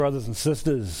Brothers and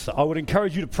sisters, I would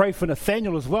encourage you to pray for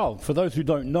Nathaniel as well. For those who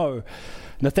don't know,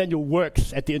 Nathaniel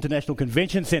works at the International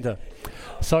Convention Centre.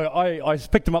 So I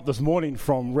picked him up this morning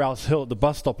from Rouse Hill at the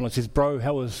bus stop, and I says, "Bro,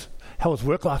 how was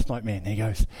work last night, man?" And he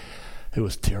goes, "It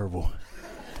was terrible.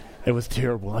 It was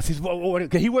terrible." I says, "Well,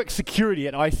 he works security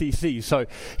at ICC, so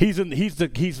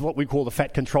he's what we call the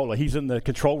fat controller. He's in the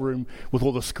control room with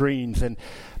all the screens." And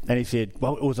he said,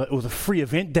 "Well, it was a free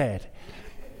event, Dad."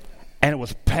 And it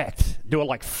was packed. There were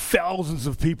like thousands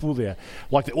of people there.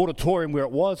 Like the auditorium where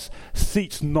it was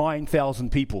seats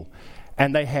 9,000 people.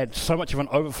 And they had so much of an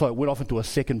overflow. It went off into a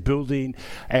second building.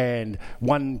 And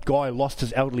one guy lost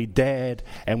his elderly dad.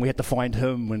 And we had to find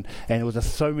him. And there was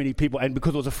just so many people. And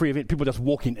because it was a free event, people just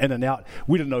walking in and out.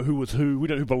 We didn't know who was who. We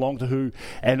didn't know who belonged to who.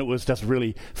 And it was just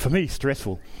really, for me,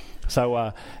 stressful. So,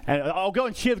 and I'll go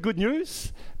and share the good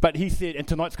news, but he said, and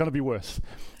tonight's going to be worse.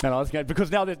 And I was going,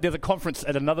 because now there's a conference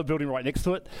at another building right next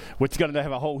to it, which is going to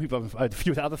have a whole heap of, a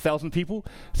few other thousand people.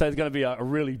 So there's going to be a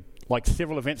really, like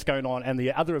several events going on, and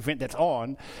the other event that's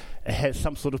on has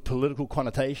some sort of political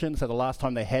connotation. So the last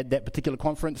time they had that particular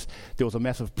conference, there was a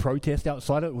massive protest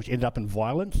outside it, which ended up in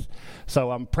violence.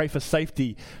 So pray for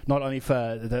safety, not only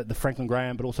for the Franklin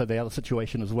Graham, but also the other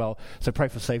situation as well. So pray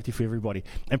for safety for everybody.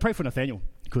 And pray for Nathaniel,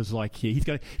 because he's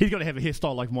going to have a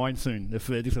hairstyle like mine soon if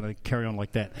they're just going to carry on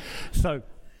like that. So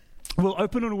we'll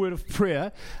open on a word of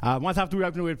prayer. Once after we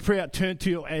open a word of prayer,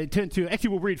 actually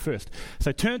we'll read first.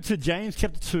 So turn to James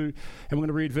chapter 2, and we're going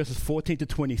to read verses 14 to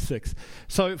 26.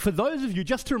 So for those of you,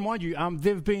 just to remind you,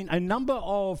 there have been a number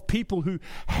of people who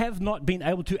have not been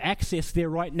able to access their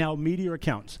Right Now media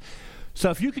accounts. So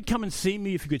if you could come and see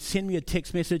me, if you could send me a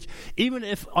text message, even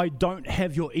if I don't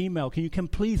have your email, can you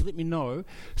please let me know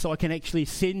so I can actually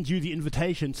send you the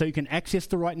invitation so you can access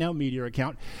the Right Now media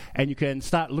account and you can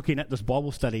start looking at this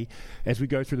Bible study as we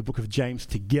go through the book of James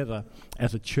together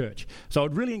as a church. So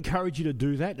I'd really encourage you to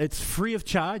do that. It's free of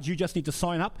charge. You just need to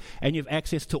sign up and you have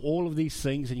access to all of these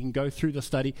things and you can go through the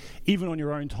study even on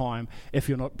your own time if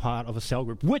you're not part of a cell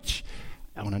group, which...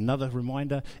 On another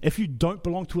reminder, if you don't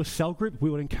belong to a cell group, we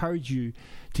would encourage you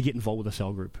to get involved with a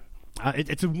cell group.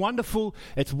 It's wonderful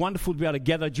to be able to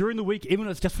gather during the week, even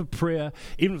if it's just for prayer,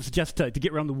 even if it's just to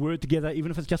get around the Word together,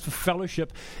 even if it's just for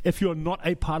fellowship. If you're not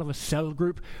a part of a cell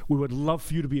group, we would love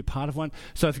for you to be a part of one.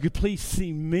 So if you could please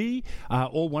see me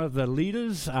or one of the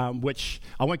leaders, which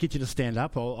I won't get you to stand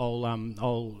up.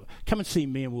 I'll come and see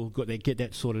me, and we'll get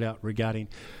that sorted out regarding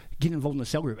get involved in the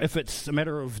cell group. If it's a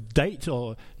matter of date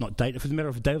or not date, if it's a matter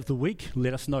of day of the week,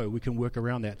 let us know. We can work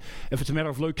around that. If it's a matter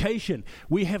of location,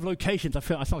 we have locations. I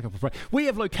sound like I'm we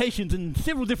have locations in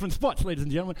several different spots, ladies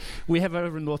and gentlemen. We have it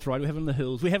over in North Ryde, we have it in the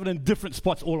hills, we have it in different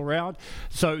spots all around.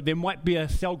 So there might be a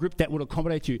cell group that would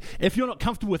accommodate you. If you're not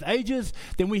comfortable with ages,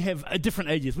 then we have different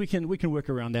ages. We can work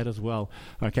around that as well.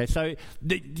 Okay, so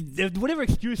whatever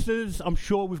excuses, I'm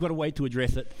sure we've got a way to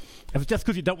address it. If it's just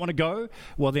because you don't want to go,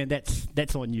 well then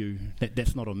that's on you.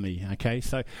 That's not on me, okay?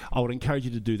 So I would encourage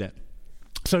you to do that.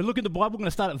 So look at the Bible. We're going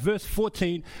to start at verse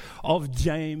 14 of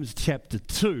James chapter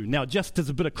 2. Now, just as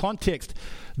a bit of context,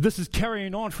 this is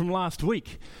carrying on from last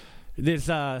week. There's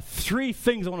three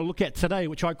things I want to look at today,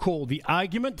 which I call the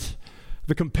argument,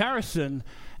 the comparison,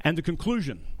 and the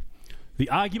conclusion. The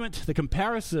argument, the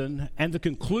comparison, and the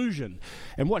conclusion.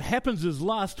 And what happens is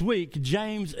last week,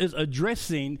 James is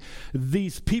addressing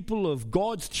these people of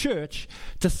God's church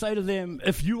to say to them,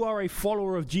 if you are a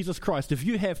follower of Jesus Christ, if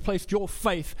you have placed your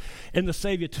faith in the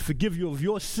Savior to forgive you of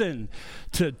your sin,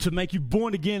 to make you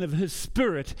born again of His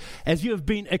Spirit, as you have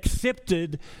been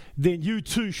accepted, then you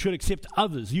too should accept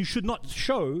others. You should not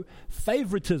show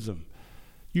favoritism.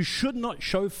 You should not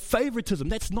show favoritism.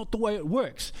 That's not the way it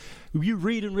works. You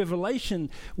read in Revelation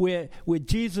where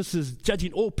Jesus is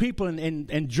judging all people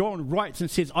and John writes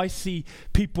and says, I see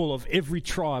people of every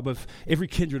tribe, of every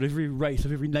kindred, of every race,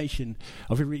 of every nation,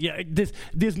 of every...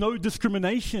 there's no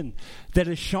discrimination that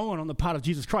is shown on the part of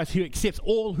Jesus Christ. He accepts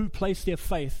all who place their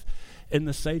faith in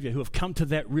the Savior, who have come to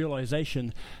that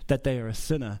realization that they are a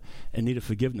sinner in need of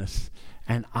forgiveness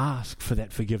and ask for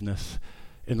that forgiveness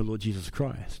in the Lord Jesus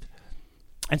Christ.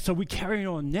 And so we carry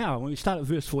on now when we start at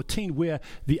verse 14 where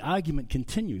the argument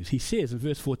continues. He says in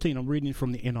verse 14, I'm reading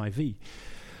from the NIV,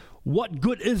 "What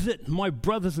good is it, my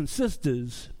brothers and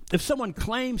sisters, if someone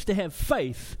claims to have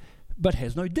faith but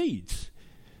has no deeds?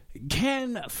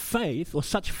 Can faith or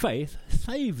such faith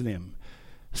save them?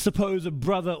 Suppose a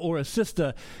brother or a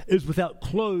sister is without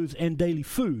clothes and daily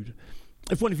food.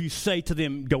 If one of you say to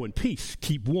them, 'Go in peace,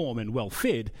 keep warm and well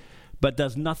fed,' but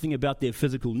does nothing about their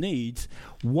physical needs,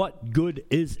 what good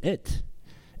is it?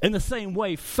 In the same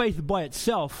way, faith by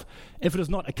itself, if it is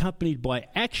not accompanied by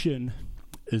action,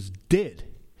 is dead.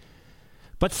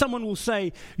 But someone will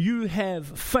say, you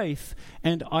have faith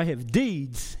and I have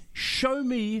deeds. Show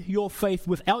me your faith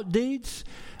without deeds.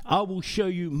 I will show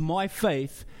you my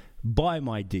faith by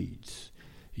my deeds.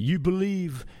 You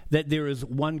believe that there is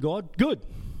one God? Good.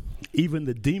 Even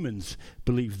the demons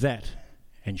believe that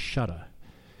and shudder.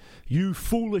 You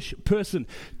foolish person,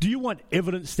 do you want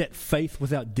evidence that faith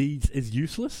without deeds is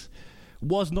useless?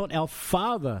 Was not our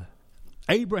father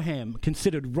Abraham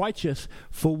considered righteous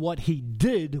for what he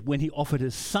did when he offered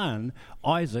his son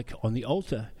Isaac on the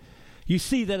altar? You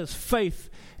see that his faith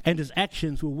and his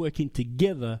actions were working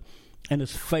together, and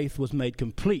his faith was made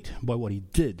complete by what he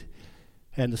did.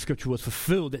 And the scripture was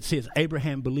fulfilled that says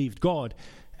Abraham believed God,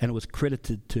 and it was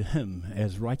credited to him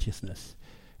as righteousness,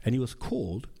 and he was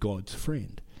called God's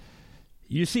friend.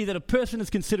 You see that a person is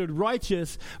considered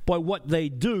righteous by what they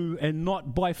do and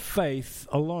not by faith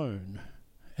alone.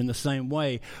 In the same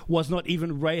way, was not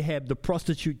even Rahab the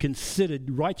prostitute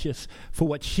considered righteous for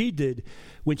what she did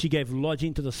when she gave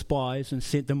lodging to the spies and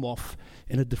sent them off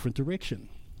in a different direction?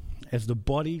 As the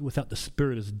body without the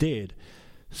spirit is dead,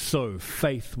 so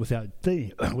faith without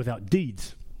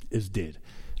deeds is dead.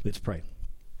 Let's pray.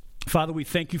 Father, we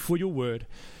thank you for your word.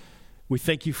 We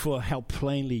thank you for how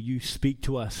plainly you speak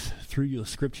to us through your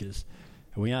scriptures.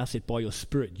 And we ask that by your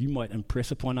Spirit you might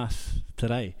impress upon us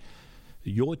today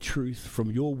your truth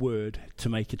from your word to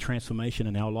make a transformation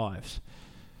in our lives.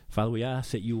 Father, we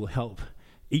ask that you will help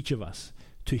each of us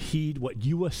to heed what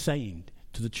you are saying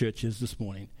to the churches this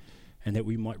morning, and that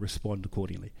we might respond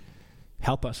accordingly.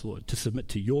 Help us, Lord, to submit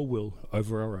to your will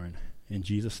over our own. In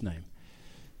Jesus' name,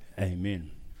 amen.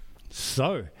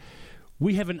 So,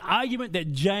 we have an argument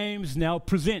that James now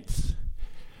presents.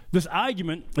 This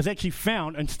argument is actually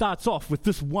found and starts off with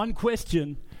this one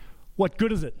question: what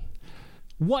good is it?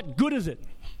 What good is it?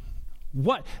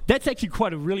 That's actually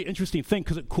quite a really interesting thing,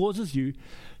 because it causes you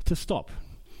to stop.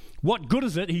 What good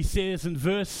is it? He says in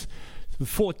verse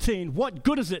 14, what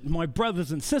good is it, my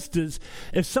brothers and sisters,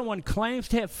 if someone claims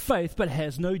to have faith but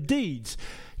has no deeds?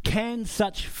 Can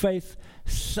such faith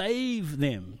save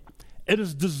them? It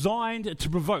is designed to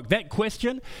provoke. That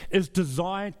question is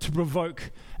designed to provoke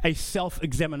a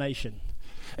self-examination.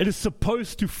 It is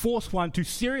supposed to force one to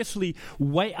seriously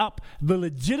weigh up the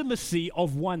legitimacy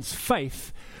of one's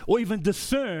faith, or even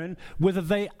discern whether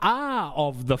they are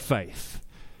of the faith.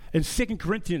 In 2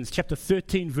 Corinthians chapter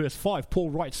 13, verse 5, Paul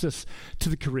writes this to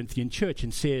the Corinthian church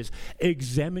and says,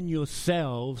 examine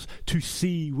yourselves to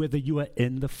see whether you are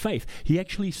in the faith. He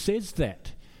actually says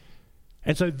that.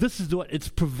 And so this is what it's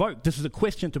provoked. This is a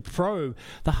question to probe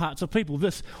the hearts of people.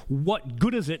 This, what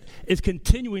good is it, is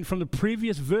continuing from the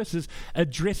previous verses,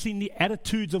 addressing the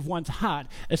attitudes of one's heart,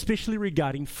 especially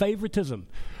regarding favoritism.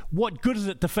 What good is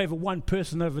it to favor one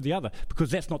person over the other?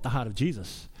 Because that's not the heart of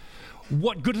Jesus.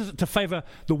 What good is it to favor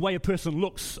the way a person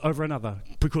looks over another?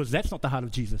 Because that's not the heart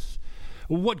of Jesus.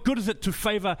 What good is it to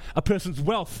favor a person's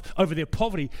wealth over their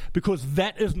poverty? Because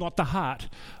that is not the heart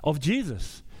of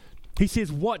Jesus. He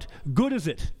says, what good is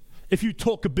it if you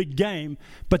talk a big game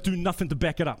but do nothing to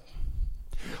back it up?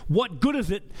 What good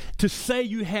is it to say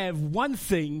you have one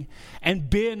thing and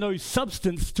bear no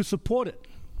substance to support it?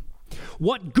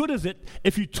 What good is it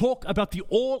if you talk about the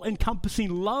all-encompassing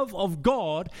love of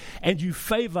God and you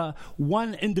favor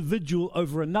one individual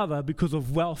over another because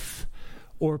of wealth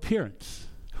or appearance?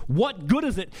 What good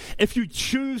is it if you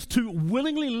choose to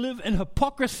willingly live in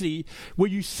hypocrisy where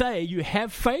you say you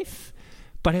have faith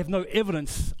but have no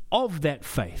evidence of that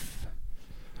faith?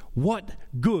 What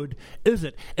good is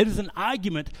it? It is an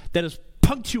argument that is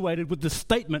punctuated with the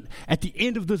statement at the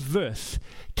end of this verse: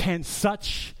 can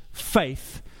such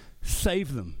faith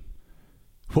save them?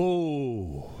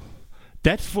 Whoa,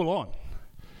 that's full on.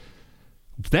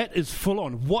 That is full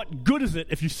on. What good is it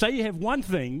if you say you have one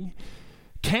thing?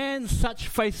 Can such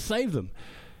faith save them?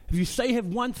 If you say you have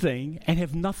one thing and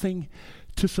have nothing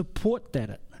to support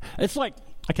that, it's like,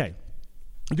 okay,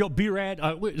 you got B-Rad.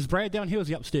 Is Brad down here or is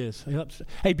he upstairs?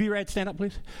 Hey, B-Rad, stand up,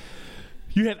 please.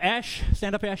 You have Ash.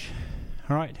 Stand up, Ash.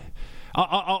 All right.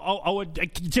 I would,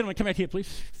 gentlemen, come out here,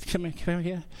 please. Come out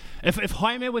here. If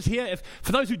Jaime was here,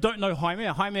 for those who don't know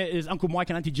Jaime is Uncle Mike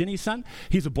and Auntie Jenny's son.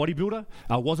 He's a bodybuilder,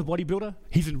 was a bodybuilder.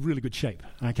 He's in really good shape,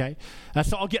 okay?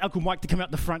 So I'll get Uncle Mike to come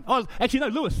out the front. Oh, actually, no,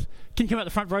 Lewis. Can you come out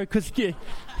the front, bro? Because, yeah,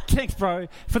 thanks, bro.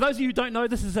 For those of you who don't know,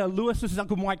 this is Lewis. This is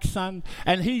Uncle Mike's son.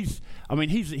 And he's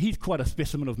quite a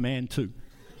specimen of man, too.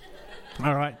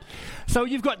 All right. So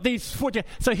you've got these four.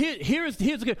 So here's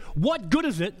the good. What good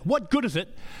is it? What good is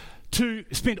it to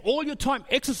spend all your time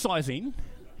exercising,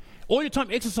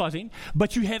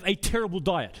 but you have a terrible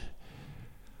diet?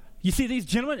 You see these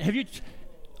gentlemen,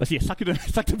 Yeah, suck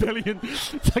the belly in.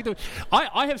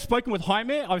 I have spoken with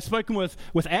Jaime. I've spoken with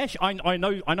Ash. I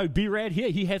know B-Rad here.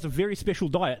 He has a very special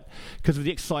diet because of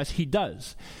the exercise he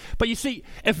does. But you see,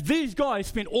 if these guys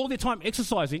spend all their time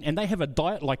exercising and they have a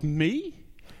diet like me,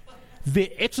 their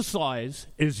exercise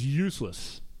is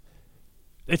useless.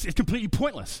 It's completely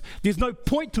pointless. There's no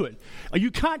point to it. You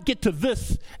can't get to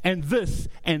this and this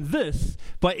and this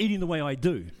by eating the way I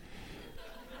do.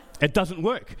 It doesn't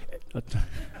work.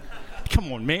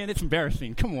 Come on, man, that's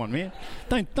embarrassing. Come on, man.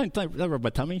 Don't rub my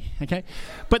tummy, okay?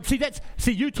 But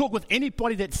see, you talk with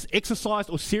anybody that's exercised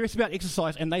or serious about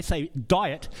exercise, and they say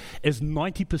diet is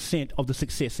 90% of the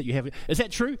success that you have. Is that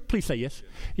true? Please say yes.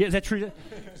 Yeah, is that true?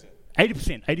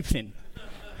 80%.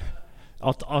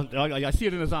 I see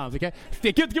it in his arms, okay?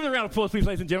 Yeah, give it a round of applause, please,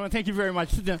 ladies and gentlemen. Thank you very much.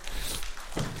 Sit down.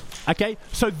 Okay,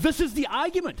 so this is the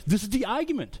argument.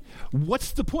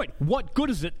 What's the point? What good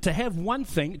is it to have one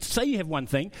thing, to say you have one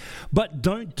thing, but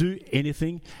don't do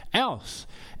anything else?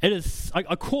 It is.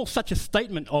 I call such a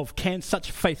statement of "can such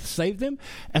faith save them?"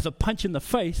 as a punch in the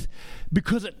face,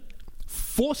 because it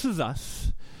forces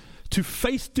us to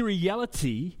face the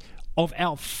reality of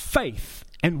our faith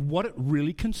and what it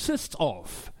really consists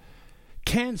of.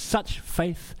 Can such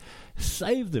faith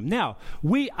save them? Now,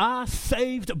 we are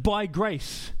saved by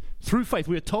grace. Through faith.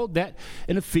 We are told that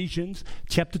in Ephesians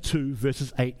chapter 2,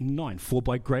 verses 8 and 9. For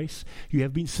by grace you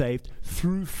have been saved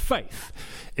through faith.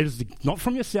 It is not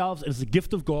from yourselves, it is the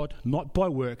gift of God, not by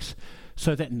works,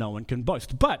 so that no one can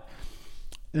boast. But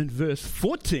in verse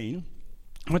 14,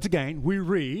 once again, we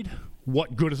read,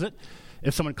 what good is it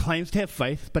if someone claims to have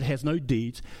faith but has no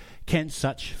deeds? Can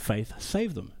such faith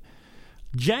save them?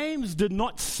 James did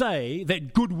not say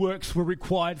that good works were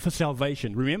required for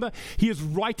salvation. Remember, he is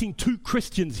writing to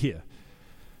Christians here.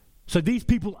 So these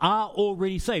people are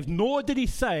already saved. Nor did he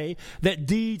say that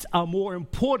deeds are more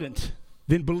important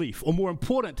than belief or more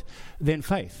important than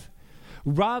faith.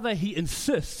 Rather, he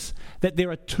insists that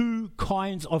there are two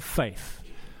kinds of faith.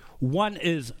 One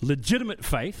is legitimate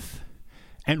faith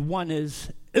and one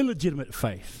is illegitimate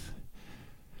faith.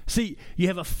 See, you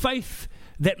have a faith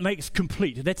that makes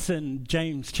complete. That's in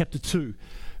James chapter 2,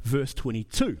 verse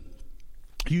 22.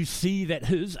 You see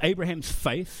that Abraham's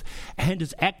faith and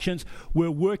his actions were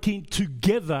working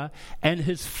together, and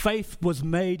his faith was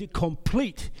made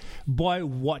complete by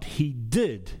what he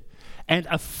did. And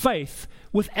a faith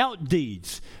without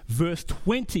deeds. Verse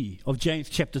 20 of James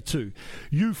chapter 2.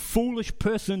 You foolish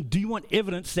person, do you want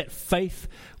evidence that faith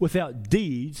without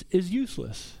deeds is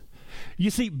useless? You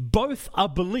see, both are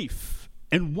belief.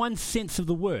 In one sense of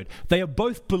the word, they are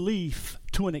both belief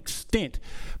to an extent,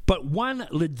 but one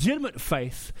legitimate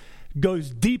faith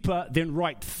goes deeper than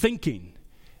right thinking.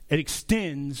 It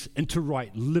extends into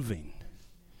right living.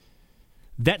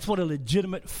 That's what a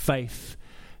legitimate faith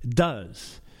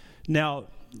does. Now,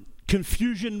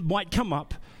 confusion might come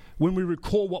up when we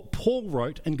recall what Paul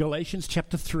wrote in Galatians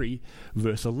chapter 3,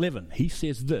 verse 11. He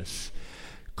says this,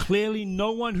 clearly,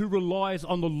 no one who relies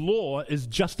on the law is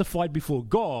justified before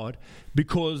God,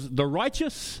 because the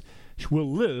righteous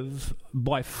will live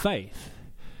by faith.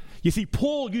 You see,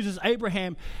 Paul uses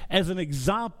Abraham as an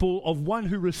example of one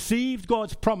who received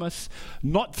God's promise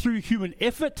not through human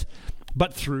effort,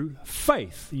 but through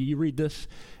faith. You read this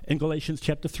in Galatians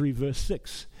chapter 3, verse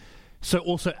 6. So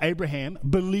also Abraham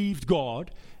believed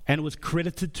God, and it was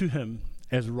credited to him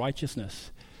as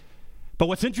righteousness. But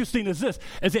what's interesting is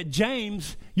that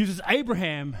James uses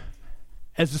Abraham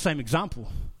as the same example,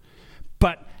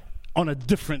 but in a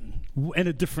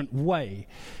different way.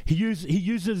 James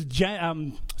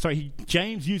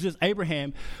uses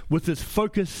Abraham with this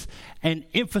focus and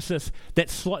emphasis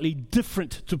that's slightly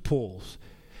different to Paul's.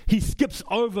 He skips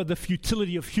over the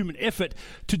futility of human effort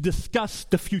to discuss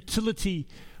the futility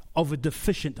of a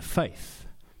deficient faith,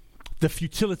 the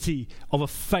futility of a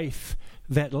faith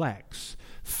that lacks.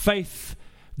 Faith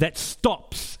that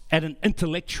stops at an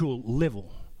intellectual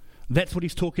level. That's what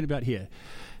he's talking about here.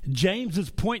 James's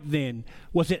point then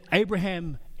was that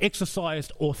Abraham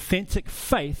exercised authentic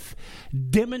faith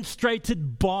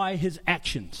demonstrated by his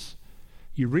actions.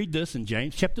 You read this in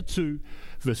James chapter 2,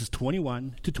 verses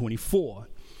 21 to 24.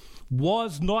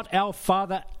 Was not our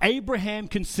father Abraham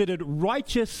considered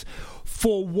righteous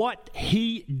for what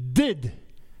he did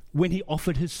when he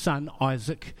offered his son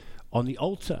Isaac on the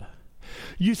altar?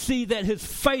 You see that his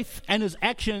faith and his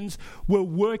actions were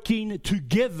working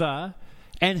together,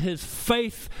 and his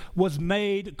faith was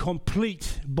made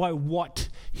complete by what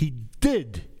he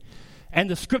did. And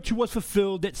the scripture was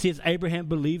fulfilled that says Abraham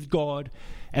believed God,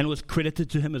 and it was credited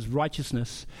to him as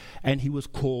righteousness, and he was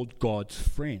called God's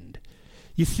friend.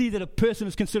 You see that a person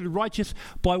is considered righteous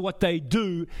by what they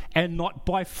do and not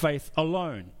by faith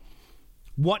alone.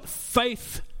 What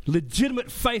faith,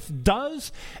 legitimate faith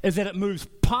does is that it moves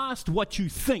past what you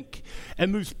think. It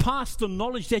moves past the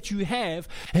knowledge that you have.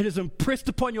 It is impressed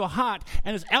upon your heart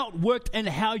and is outworked in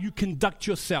how you conduct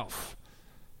yourself.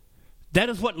 That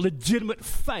is what legitimate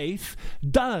faith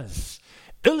does.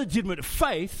 Illegitimate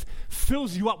faith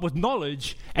fills you up with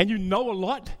knowledge and you know a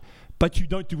lot, but you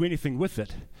don't do anything with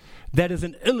it. That is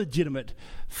an illegitimate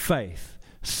faith.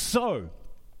 So,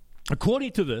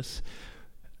 according to this,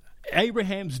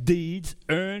 Abraham's deeds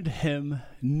earned him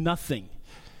nothing.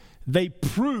 They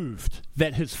proved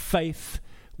that his faith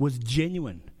was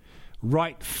genuine.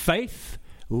 Right faith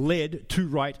led to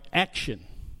right action.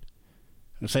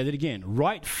 I'll say that again.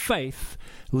 Right faith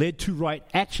led to right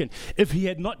action. If he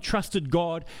had not trusted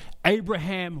God,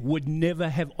 Abraham would never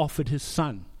have offered his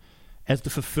son as the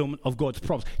fulfillment of God's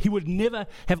promise. He would never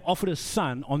have offered his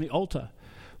son on the altar.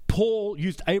 Paul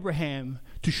used Abraham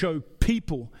to show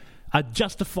people are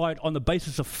justified on the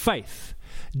basis of faith.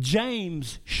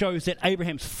 James shows that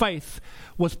Abraham's faith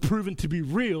was proven to be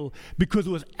real because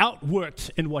it was outworked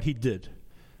in what he did.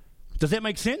 Does that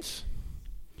make sense?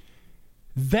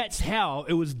 That's how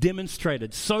it was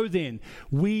demonstrated. So then,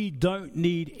 we don't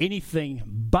need anything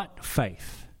but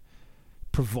faith,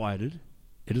 provided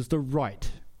it is the right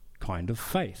kind of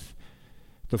faith.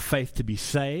 The faith to be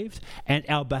saved, and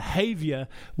our behavior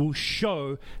will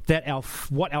show that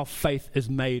what our faith is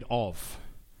made of.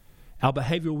 Our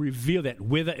behavior will reveal that,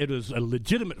 whether it is a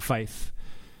legitimate faith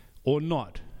or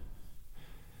not.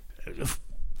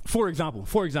 For example,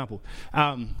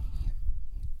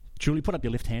 Julie, put up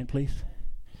your left hand, please.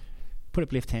 Put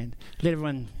up left hand. Let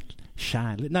everyone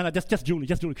shine. No, just Julie,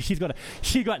 because she's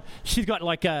got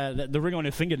like the ring on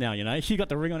her finger now. You know, she's got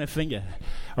the ring on her finger.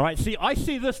 All right. See, I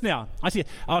see this now. I see it.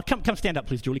 Oh, come stand up,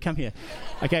 please, Julie. Come here.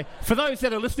 Okay. For those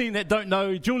that are listening that don't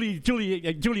know, Julie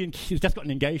has just gotten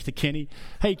engaged to Kenny.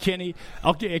 Hey, Kenny.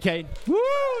 Okay. Woo.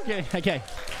 Okay.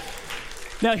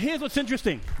 Now, here's what's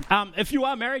interesting. If you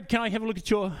are married, can I have a look at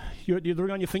the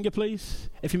ring on your finger, please?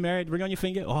 If you're married, ring on your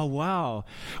finger. Oh, wow.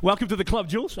 Welcome to the club,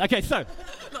 Jules. Okay, so.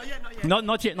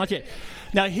 Not yet.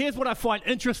 Now, here's what I find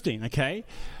interesting, okay?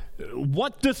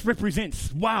 What this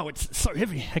represents. Wow, it's so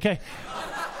heavy, okay?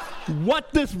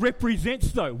 What this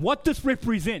represents, though,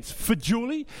 for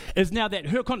Julie is now that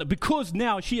her conduct, because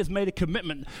now she has made a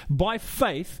commitment by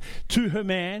faith to her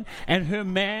man, and her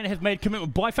man has made a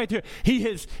commitment by faith to her. He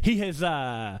has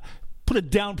put a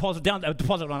down payment,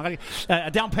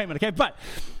 okay? But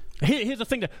here's the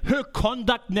thing, that her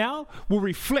conduct now will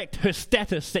reflect her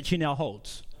status that she now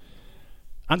holds.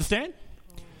 Understand?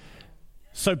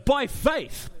 So by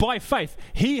faith,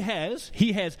 he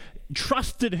has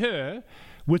trusted her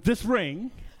with this ring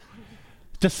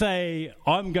to say,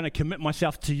 I'm going to commit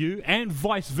myself to you, and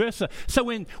vice versa. So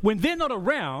when they're not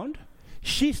around,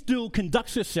 she still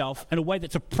conducts herself in a way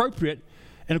that's appropriate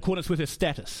in accordance with her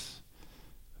status.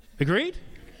 Agreed?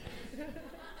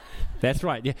 That's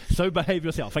right. Yeah. So behave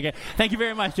yourself. Okay. Thank you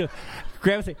very much.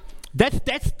 Gravity.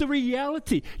 That's the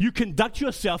reality. You conduct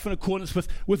yourself in accordance with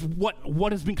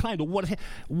what has been claimed, or what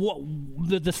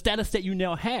the status that you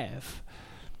now have.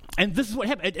 And this is what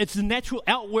happened. It's a natural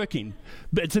outworking.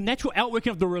 But it's a natural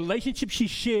outworking of the relationship she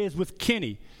shares with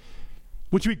Kenny,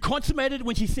 which we consummated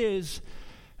when she says,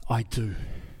 I do.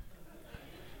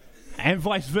 And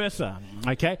vice versa.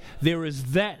 Okay? There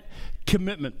is that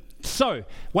commitment. So,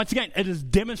 once again, it is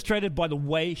demonstrated by the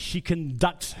way she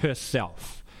conducts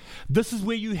herself. This is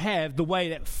where you have the way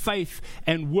that faith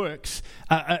and works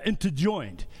are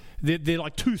interjoined. They're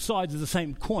like two sides of the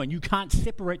same coin. You can't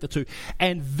separate the two.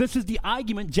 And this is the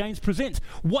argument James presents.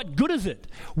 What good is it?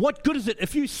 What good is it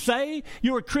if you say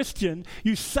you're a Christian,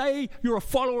 you say you're a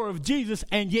follower of Jesus,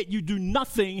 and yet you do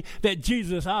nothing that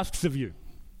Jesus asks of you?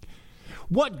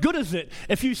 What good is it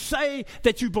if you say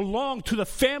that you belong to the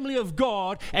family of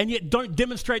God and yet don't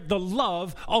demonstrate the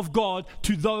love of God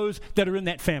to those that are in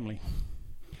that family?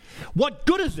 What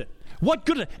good is it? What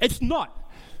good is it? It's not.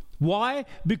 Why?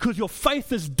 Because your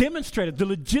faith is demonstrated. The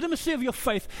legitimacy of your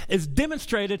faith is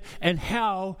demonstrated in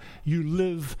how you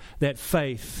live that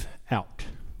faith out.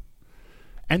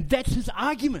 And that's his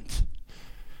argument.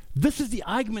 This is the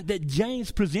argument that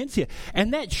James presents here.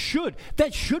 And that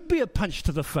should be a punch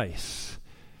to the face.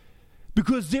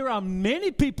 Because there are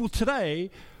many people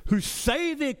today who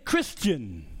say they're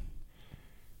Christian,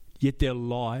 yet their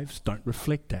lives don't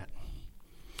reflect that.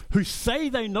 Who say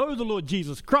they know the Lord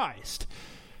Jesus Christ.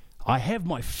 I have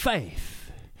my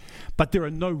faith, but there are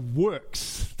no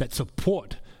works that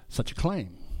support such a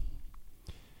claim.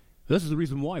 This is the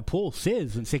reason why Paul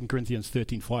says in 2 Corinthians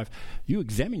 13:5, you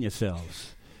examine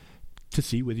yourselves. to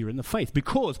see whether you're in the faith.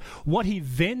 Because what he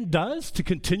then does to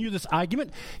continue this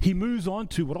argument, he moves on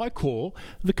to what I call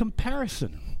the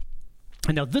comparison.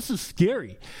 And now this is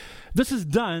scary. This is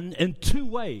done in two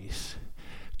ways.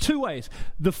 Two ways.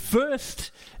 The first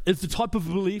is the type of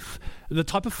belief, the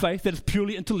type of faith that is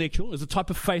purely intellectual, is the type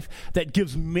of faith that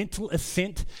gives mental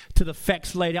assent to the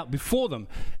facts laid out before them.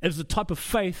 It is the type of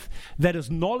faith that is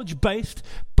knowledge-based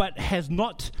but has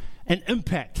not an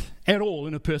impact at all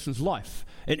in a person's life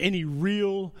in any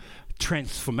real,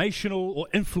 transformational, or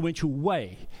influential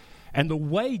way. And the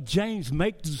way James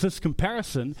makes this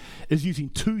comparison is using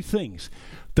two things.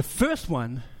 The first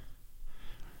one,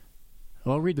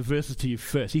 I'll read the verses to you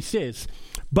first. He says,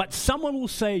 "But someone will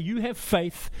say, 'You have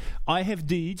faith, I have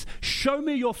deeds. Show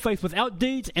me your faith without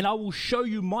deeds, and I will show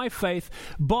you my faith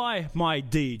by my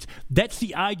deeds.'" That's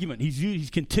the argument. He's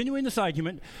continuing this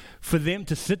argument for them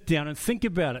to sit down and think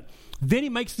about it. Then he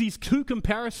makes these two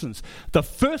comparisons. The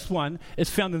first one is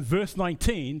found in verse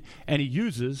 19, and he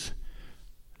uses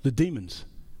the demons.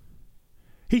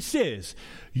 He says,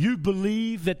 "You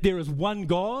believe that there is one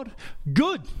God?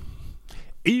 Good.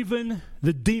 Even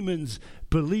the demons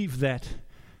believe that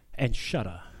and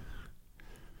shudder."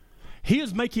 He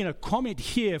is making a comment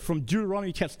here from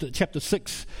Deuteronomy chapter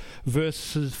 6,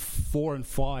 verses 4 and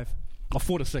 5, or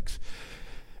 4 to 6.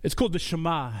 It's called the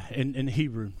Shema in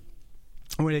Hebrew.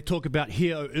 When they talk about,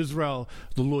 "Hear, O Israel,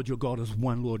 the Lord your God is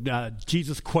one Lord."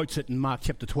 Jesus quotes it in Mark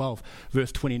chapter 12,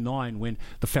 verse 29, when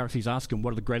the Pharisees ask him,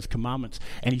 "What are the greatest commandments?"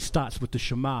 And he starts with the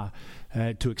Shema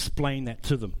to explain that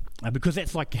to them. Because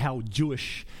that's like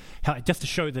just to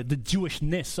show the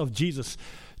Jewishness of Jesus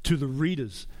to the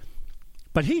readers.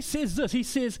 But he says this, he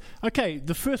says, okay,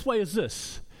 the first way is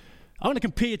this. I want to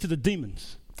compare you to the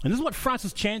demons. And this is what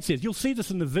Francis Chan says. You'll see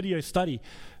this in the video study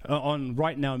on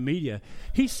Right Now Media.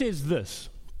 He says this: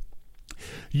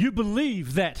 "You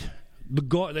believe that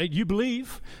God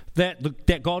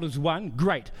is one.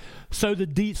 Great. So do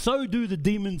the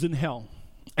demons in hell.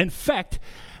 In fact,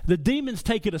 the demons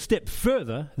take it a step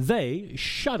further. They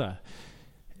shudder."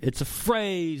 It's a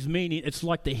phrase meaning it's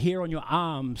like the hair on your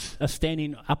arms are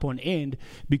standing up on end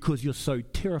because you're so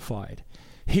terrified.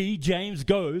 James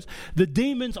goes, "The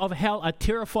demons of hell are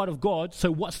terrified of God,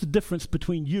 so what's the difference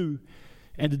between you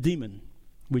and the demon?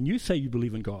 When you say you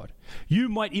believe in God, you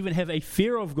might even have a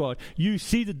fear of God. You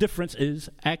see the difference is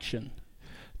action.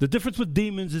 The difference with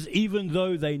demons is even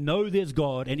though they know there's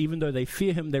God and even though they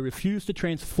fear him, they refuse to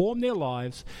transform their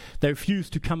lives. They refuse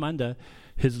to come under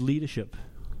his leadership."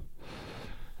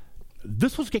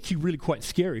 This was actually really quite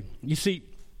scary. You see,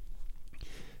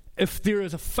 if there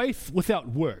is a faith without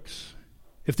works,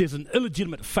 if there's an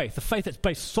illegitimate faith, a faith that's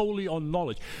based solely on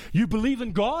knowledge, you believe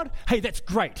in God, hey, that's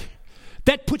great.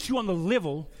 That puts you on the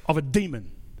level of a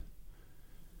demon.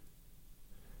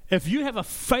 If you have a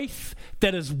faith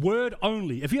that is word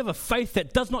only, if you have a faith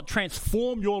that does not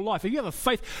transform your life, if you have a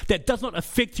faith that does not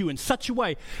affect you in such a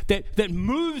way that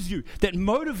moves you, that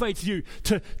motivates you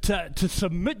to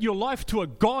submit your life to a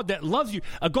God that loves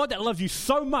you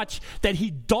so much that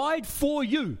he died for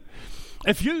you.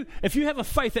 If you have a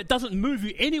faith that doesn't move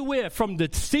you anywhere from the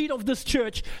seat of this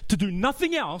church to do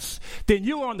nothing else, then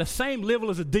you are on the same level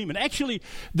as a demon. Actually,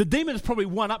 the demon is probably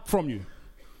one up from you.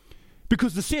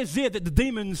 Because it says there that the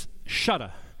demons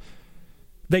shudder.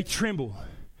 They tremble.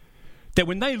 That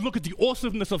when they look at the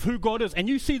awesomeness of who God is, and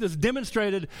you see this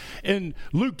demonstrated in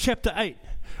Luke chapter 8,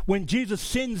 when Jesus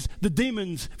sends the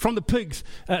demons from the pigs,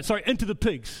 into the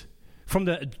pigs, from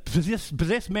the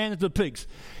possessed man into the pigs.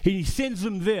 He sends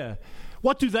them there.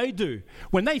 What do?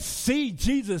 When they see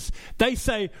Jesus, they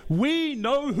say, "We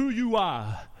know who you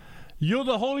are. You're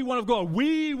the Holy One of God.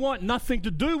 We want nothing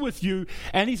to do with you."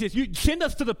 And he says, "You send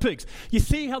us to the pigs." You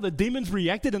see how the demons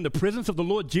reacted in the presence of the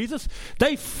Lord Jesus?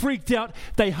 They freaked out,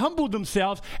 they humbled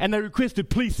themselves, and they requested,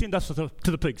 "Please send us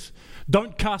to the pigs.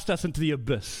 Don't cast us into the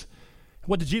abyss."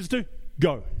 What did Jesus do?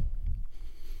 Go.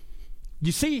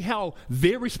 You see how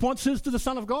their response is to the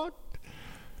Son of God?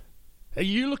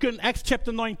 You look in Acts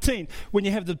chapter 19 when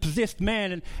you have the possessed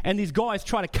man and these guys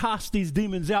try to cast these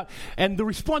demons out, and the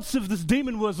response of this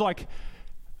demon was like,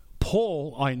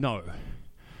 "Paul, I know.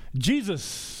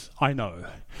 Jesus, I know.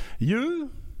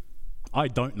 You, I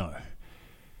don't know."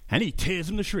 And he tears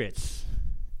them to shreds.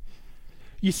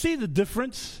 You see the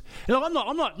difference? I'm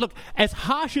not. Look, as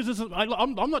harsh as this,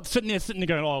 I'm not sitting there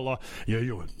going, "Oh, yeah,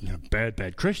 you're a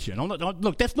bad Christian."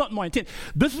 Look, that's not my intent.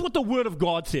 This is what the Word of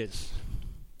God says.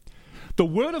 The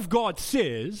Word of God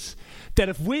says that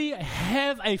if we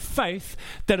have a faith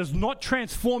that is not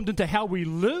transformed into how we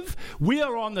live, we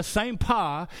are on the same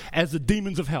par as the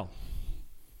demons of hell.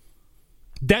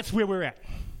 That's where we're at.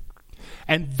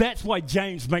 And that's why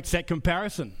James makes that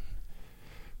comparison.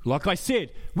 Like I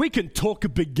said, we can talk a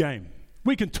big game.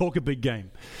 We can talk a big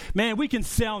game. Man, we can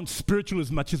sound spiritual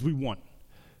as much as we want.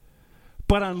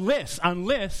 But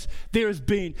unless there has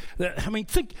been,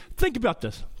 think about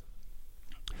this.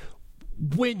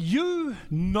 When you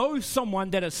know someone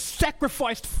that has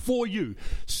sacrificed for you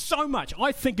so much,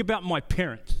 I think about my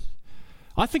parents.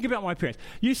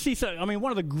 You see,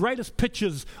 one of the greatest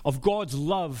pictures of God's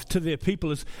love to their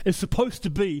people is supposed to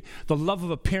be the love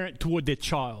of a parent toward their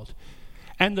child.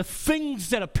 And the things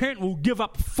that a parent will give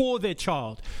up for their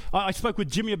child. I spoke with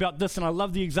Jimmy about this, and I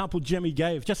love the example Jimmy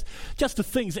gave. Just the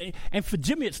things. And for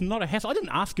Jimmy, it's not a hassle. I didn't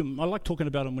ask him. I like talking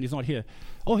about him when he's not here.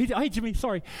 Oh, hey, Jimmy,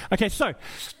 sorry. Okay, so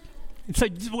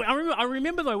I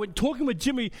remember, though, when talking with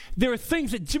Jimmy, there are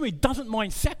things that Jimmy doesn't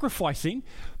mind sacrificing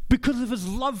because of his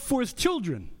love for his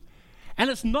children.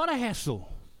 And it's not a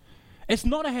hassle. It's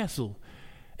not a hassle.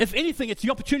 If anything, it's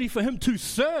the opportunity for him to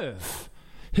serve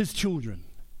his children.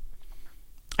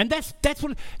 And that's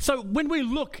what. So when we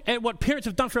look at what parents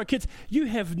have done for our kids, you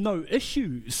have no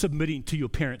issue submitting to your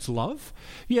parents' love.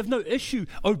 You have no issue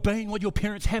obeying what your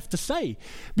parents have to say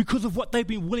because of what they've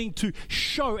been willing to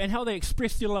show and how they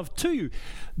express their love to you.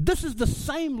 This is the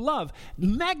same love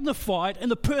magnified in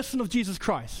the person of Jesus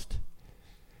Christ.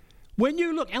 When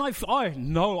you look, and I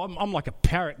know I'm like a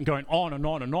parrot and going on and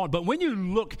on and on, but when you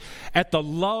look at the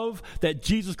love that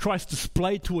Jesus Christ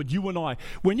displayed toward you and I,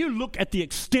 when you look at the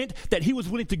extent that he was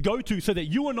willing to go to so that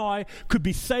you and I could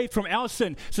be saved from our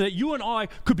sin, so that you and I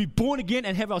could be born again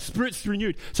and have our spirits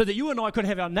renewed, so that you and I could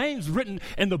have our names written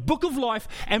in the book of life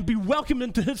and be welcomed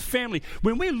into his family.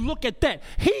 When we look at that,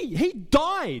 he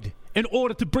died in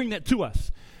order to bring that to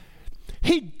us.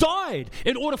 He died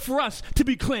in order for us to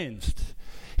be cleansed.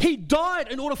 He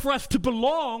died in order for us to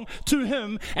belong to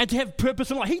him and to have purpose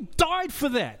in life. He died for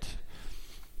that.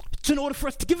 It's in order for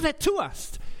us to give that to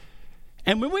us.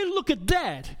 And when we look at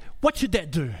that, what should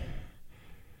that do?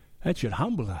 That should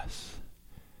humble us.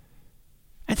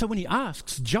 And so when he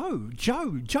asks, Joe,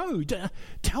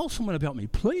 tell someone about me,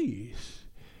 please.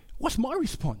 What's my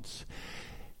response?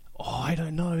 Oh, I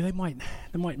don't know. They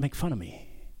might make fun of me.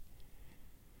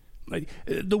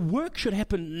 The work should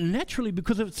happen naturally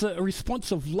because it's a response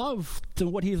of love to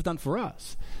what he has done for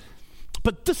us.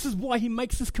 But this is why he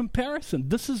makes this comparison.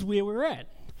 This is where we're at.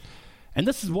 And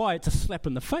this is why it's a slap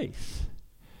in the face.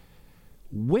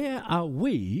 Where are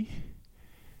we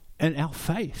in our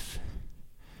faith?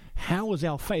 How is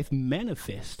our faith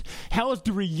manifest? How is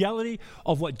the reality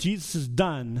of what Jesus has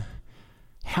done,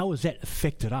 how has that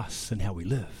affected us and how we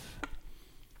live?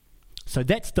 So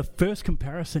that's the first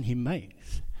comparison he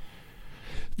makes.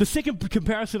 The second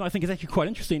comparison I think is actually quite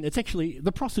interesting. It's actually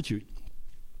the prostitute.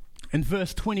 In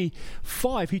verse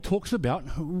 25, he talks about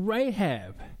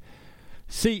Rahab.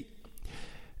 See,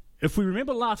 if we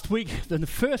remember last week, in the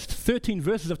first 13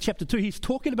 verses of chapter 2, he's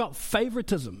talking about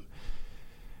favoritism.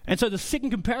 And so the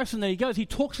second comparison that he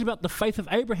talks about the faith of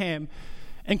Abraham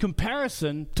in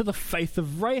comparison to the faith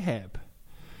of Rahab.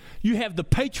 You have the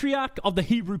patriarch of the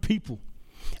Hebrew people,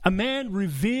 a man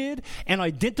revered and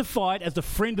identified as the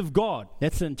friend of God.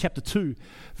 That's in chapter 2,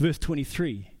 verse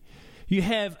 23. You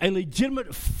have a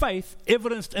legitimate faith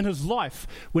evidenced in his life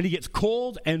when he gets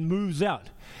called and moves out.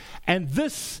 And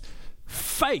this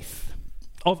faith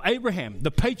of Abraham,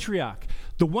 the patriarch,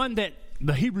 the one that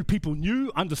the Hebrew people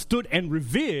knew, understood, and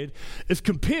revered, is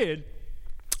compared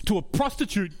to a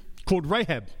prostitute called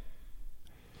Rahab.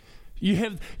 You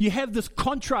have this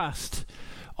contrast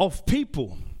of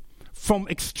people from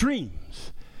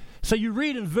extremes. So you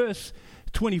read in verse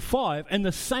 25, in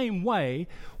the same way,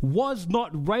 was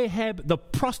not Rahab the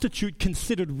prostitute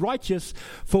considered righteous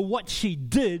for what she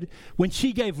did when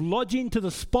she gave lodging to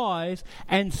the spies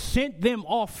and sent them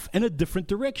off in a different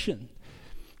direction?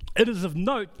 It is of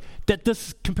note that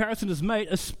this comparison is made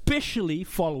especially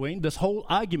following this whole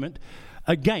argument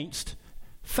against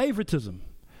favoritism.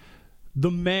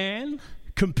 The man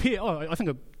compared, I think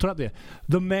I put it up there.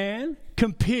 The man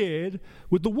compared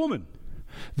with the woman.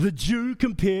 The Jew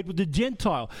compared with the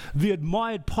Gentile. The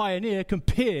admired pioneer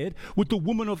compared with the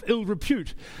woman of ill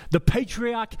repute. The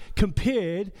patriarch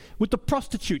compared with the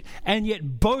prostitute. And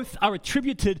yet both are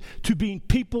attributed to being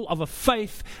people of a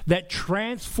faith that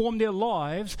transformed their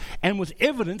lives and was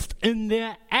evidenced in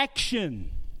their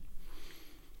action.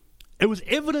 It was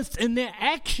evidenced in their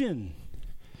action.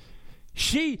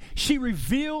 She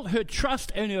revealed her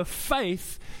trust and her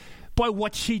faith by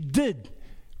what she did.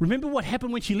 Remember what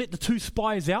happened when she let the two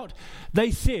spies out? They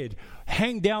said,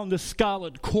 hang down the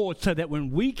scarlet cord so that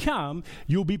when we come,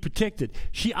 you'll be protected.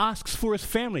 She asks for his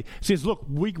family. Says, look,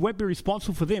 we won't be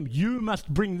responsible for them. You must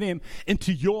bring them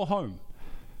into your home.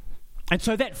 And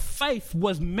so that faith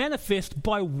was manifest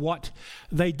by what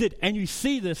they did. And you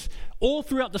see this all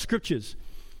throughout the scriptures.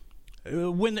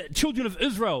 When the children of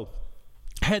Israel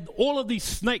had all of these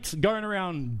snakes going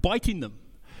around biting them,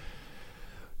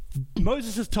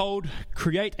 Moses is told,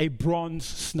 create a bronze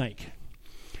snake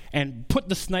and put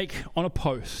the snake on a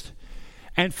post.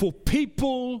 And for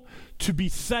people to be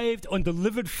saved and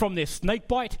delivered from their snake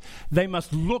bite, they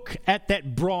must look at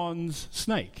that bronze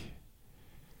snake.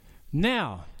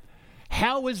 Now,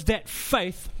 how is that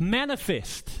faith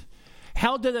manifest?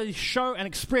 How do they show and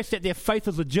express that their faith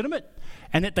is legitimate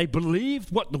and that they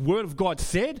believed what the Word of God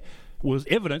said? Was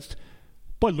evidenced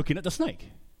by looking at the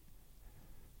snake.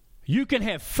 You can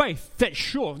have faith that's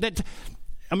sure.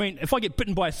 If I get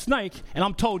bitten by a snake and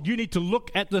I'm told you need to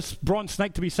look at this bronze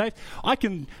snake to be saved, I'm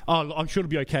sure it'll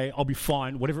be okay, I'll be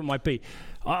fine, whatever it might be.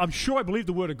 I'm sure I believe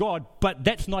the Word of God, but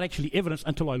that's not actually evidence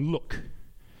until I look.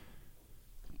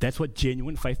 That's what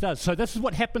genuine faith does. So this is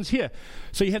what happens here.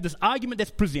 So you have this argument that's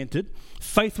presented,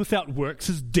 faith without works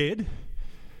is dead.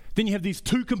 Then you have these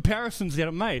two comparisons that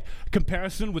are made. A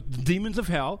comparison with the demons of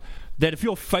hell, that if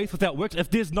your faith without works,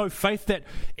 if there's no faith that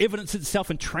evidences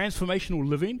itself in transformational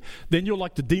living, then you're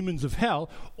like the demons of hell.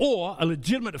 Or a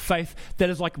legitimate faith that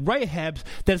is like Rahab's,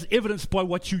 that is evidenced by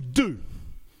what you do.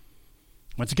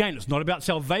 Once again, it's not about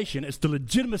salvation, it's the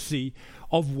legitimacy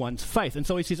of one's faith. And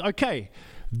so he says, okay,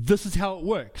 this is how it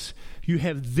works. You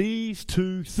have these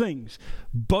two things,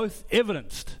 both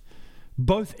evidenced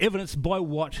by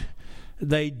what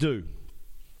they do.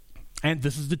 And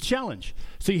this is the challenge.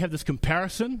 So you have this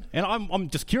comparison, and I'm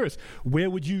just curious, where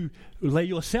would you lay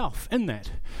yourself in that?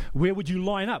 Where would you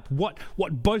line up? What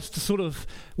best sort of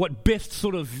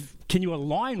can you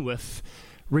align with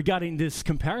regarding this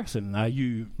comparison? Are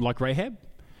you like Rahab?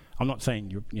 I'm not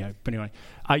saying but anyway,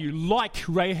 are you like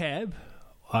Rahab?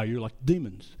 Are you like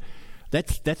demons?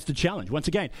 That's the challenge. Once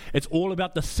again, it's all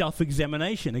about the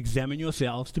self-examination. Examine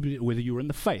yourselves to be whether you're in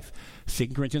the faith.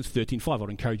 2 Corinthians 13:5. I'd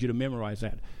encourage you to memorize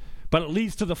that. But it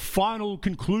leads to the final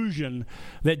conclusion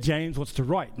that James wants to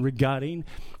write regarding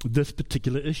this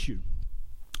particular issue.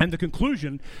 And the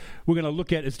conclusion we're going to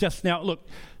look at is just now, look,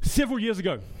 several years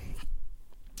ago,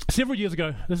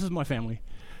 this is my family.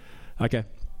 Okay.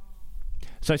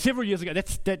 So several years ago,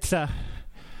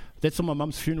 that's on my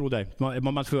mum's funeral day. My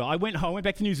mum's funeral. I went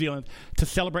back to New Zealand to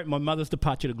celebrate my mother's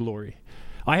departure to glory.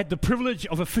 I had the privilege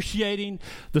of officiating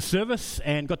the service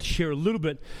and got to share a little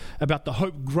bit about the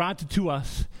hope granted to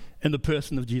us in the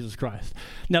person of Jesus Christ.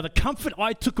 Now, the comfort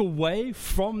I took away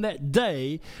from that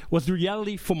day was the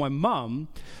reality for my mum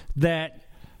that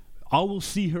I will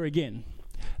see her again.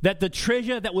 That the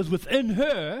treasure that was within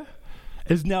her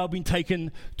is now been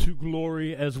taken to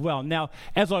glory as well. Now,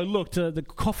 as I looked, the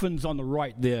coffin's on the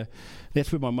right there.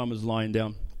 That's where my mum is lying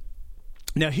down.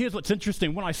 Now, here's what's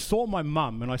interesting. When I saw my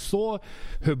mum and I saw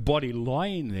her body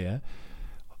lying there,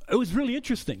 it was really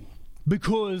interesting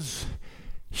because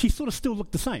she sort of still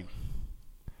looked the same.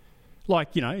 Like,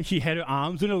 she had her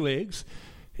arms and her legs.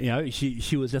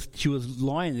 She was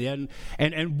lying there.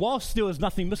 And whilst there was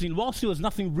nothing missing, whilst there was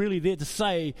nothing really there to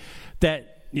say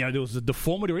that there was a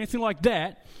deformity or anything like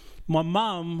that, my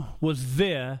mum was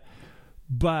there,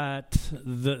 but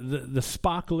the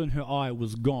sparkle in her eye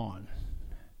was gone.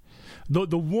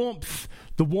 The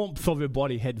warmth of her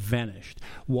body had vanished.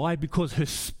 Why? Because her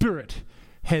spirit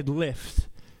had left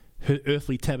her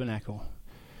earthly tabernacle.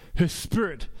 Her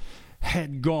spirit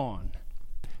had gone.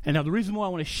 And now the reason why I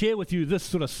want to share with you this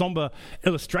sort of somber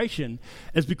illustration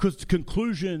is because the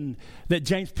conclusion that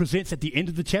James presents at the end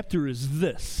of the chapter is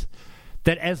this: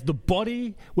 that as the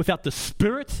body without the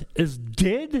spirit is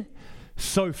dead,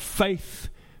 so faith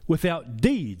without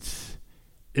deeds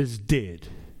is dead.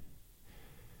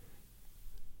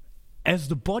 As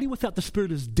the body without the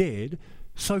spirit is dead,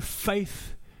 so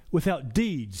faith without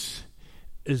deeds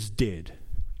is dead.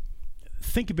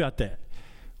 Think about that.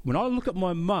 When I look at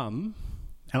my mum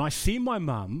and I see my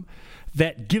mum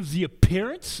that gives the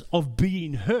appearance of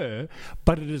being her,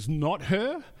 but it is not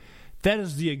her, that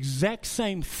is the exact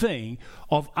same thing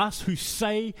of us who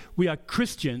say we are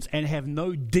Christians and have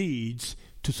no deeds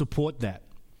to support that.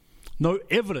 No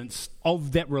evidence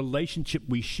of that relationship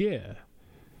we share.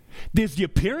 There's the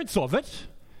appearance of it.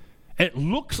 It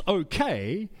looks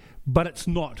okay, but it's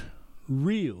not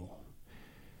real.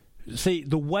 See,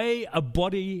 the way a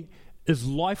body is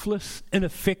lifeless,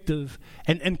 ineffective,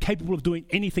 and incapable of doing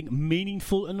anything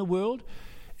meaningful in the world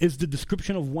is the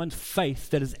description of one's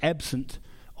faith that is absent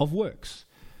of works.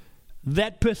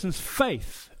 That person's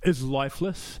faith is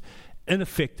lifeless,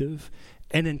 ineffective,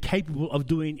 and incapable of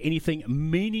doing anything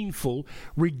meaningful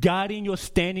regarding your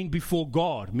standing before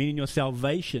God, meaning your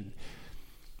salvation.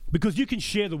 Because you can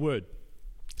share the word.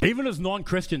 Even as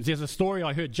non-Christians, there's a story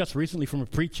I heard just recently from a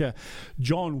preacher,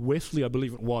 John Wesley, I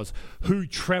believe it was, who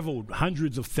traveled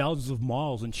hundreds of thousands of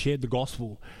miles and shared the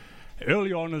gospel.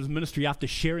 Early on in his ministry, after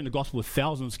sharing the gospel with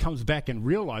thousands, comes back and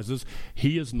realizes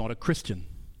he is not a Christian.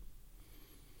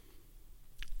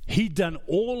 He'd done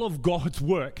all of God's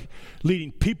work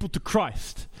leading people to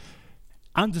Christ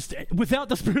without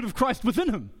the Spirit of Christ within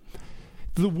him.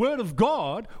 The Word of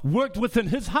God worked within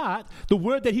his heart. The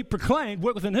word that he proclaimed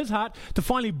worked within his heart to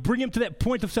finally bring him to that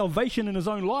point of salvation in his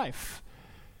own life.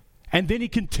 And then he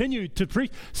continued to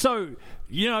preach. So,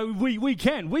 we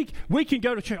can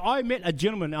go to church. I met a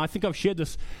gentleman, I think I've shared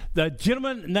this, the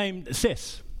gentleman named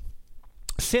Seth.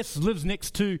 Seth lives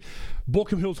next to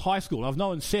Borkham Hills High School. I've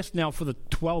known Seth now for the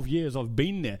 12 years I've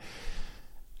been there.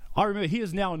 I remember he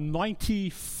is now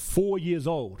 94 years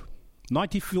old.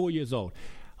 94 years old.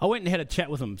 I went and had a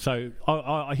chat with him. So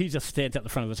he just stands out the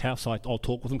front of his house. So I'll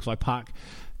talk with him because I park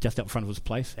just out front of his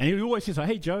place. And he always says,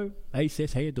 hey, Joe. Hey,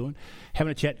 Seth, how you doing?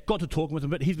 Having a chat. Got to talking with him,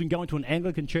 but he's been going to an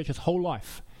Anglican church his whole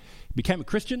life. Became a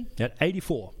Christian at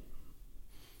 84.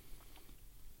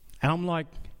 And I'm like,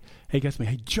 he goes to me,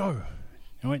 hey, Joe.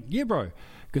 I went, yeah, bro.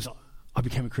 Because I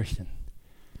became a Christian.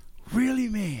 Really,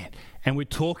 man? And we're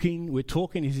talking.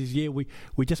 He says, yeah, we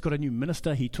just got a new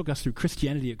minister. He took us through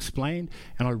Christianity Explained.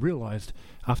 And I realized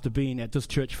after being at this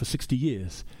church for 60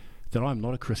 years that I'm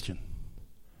not a Christian.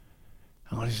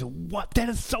 And I said, what? That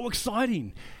is so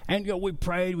exciting. And we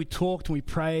prayed, we talked, and we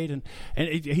prayed. And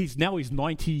he's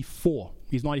 94.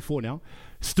 He's 94 now.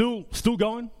 Still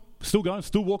going,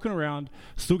 still walking around,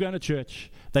 still going to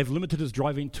church. They've limited his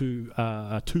driving to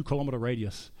a 2-kilometer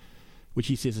radius, which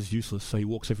he says is useless, so he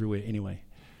walks everywhere anyway.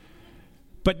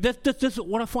 But that's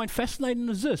what I find fascinating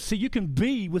is this. See, you can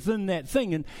be within that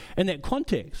thing and that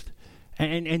context.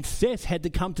 And Seth had to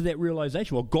come to that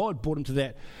realization. Well, God brought him to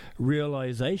that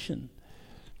realization.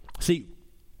 See,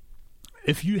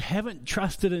 if you haven't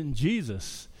trusted in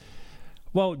Jesus,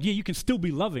 well, yeah, you can still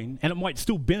be loving, and it might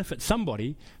still benefit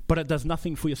somebody, but it does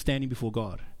nothing for your standing before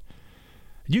God.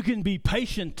 You can be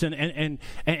patient and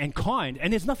kind,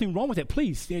 and there's nothing wrong with that.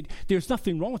 Please, there's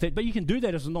nothing wrong with that, but you can do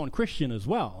that as a non-Christian as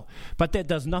well. But that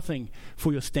does nothing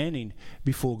for your standing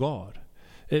before God.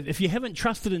 If you haven't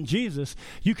trusted in Jesus,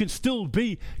 you can still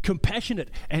be compassionate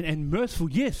and merciful,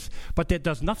 yes, but that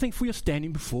does nothing for your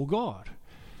standing before God.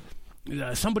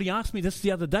 Somebody asked me this the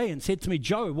other day and said to me,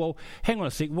 Joe, well, hang on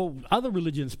a sec. Well, other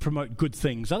religions promote good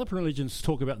things. Other religions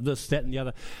talk about this, that, and the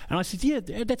other. And I said, yeah,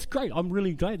 that's great. I'm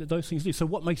really glad that those things do. So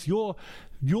what makes your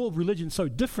religion so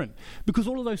different? Because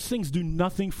all of those things do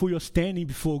nothing for your standing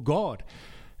before God.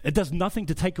 It does nothing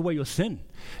to take away your sin.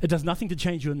 It does nothing to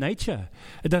change your nature.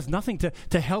 It does nothing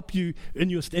to help you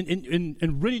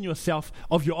in ridding yourself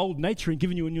of your old nature and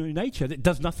giving you a new nature. It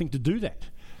does nothing to do that.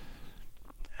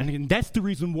 And that's the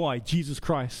reason why Jesus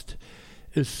Christ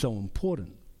is so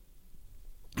important.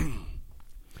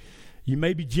 You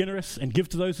may be generous and give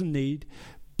to those in need,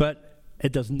 but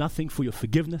it does nothing for your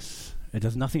forgiveness. It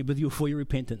does nothing with you for your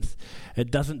repentance. It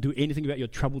doesn't do anything about your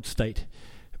troubled state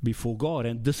before God.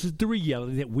 And this is the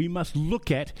reality that we must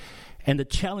look at and the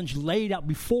challenge laid out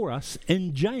before us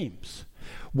in James.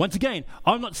 Once again,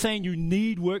 I'm not saying you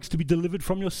need works to be delivered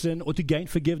from your sin or to gain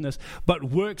forgiveness, but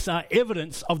works are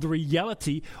evidence of the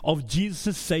reality of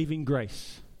Jesus' saving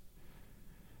grace.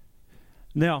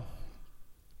 Now,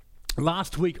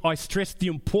 last week I stressed the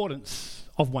importance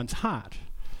of one's heart.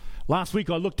 Last week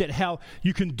I looked at how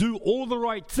you can do all the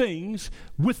right things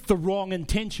with the wrong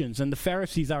intentions, and the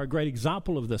Pharisees are a great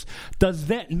example of this. Does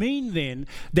that mean then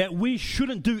that we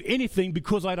shouldn't do anything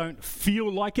because I don't feel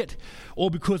like it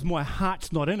or because my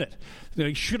heart's not in it?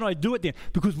 Shouldn't I do it then?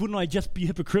 Because wouldn't I just be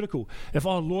hypocritical? If,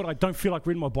 oh Lord, I don't feel like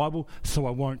reading my Bible, so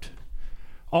I won't.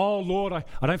 Oh, Lord, I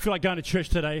don't feel like going to church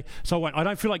today, so I won't. I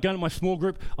don't feel like going to my small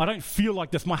group. I don't feel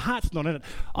like this. My heart's not in it.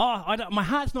 My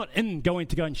heart's not in going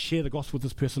to go and share the gospel with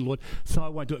this person, Lord, so I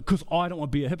won't do it because I don't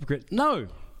want to be a hypocrite. No.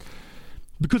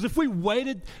 Because if we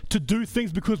waited to do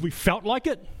things because we felt like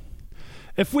it,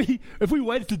 if we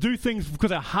waited to do things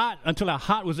because until our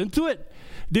heart was into it,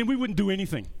 then we wouldn't do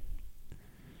anything.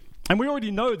 And we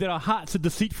already know that our hearts are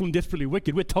deceitful and desperately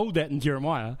wicked. We're told that in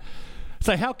Jeremiah.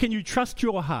 So how can you trust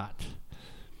your heart?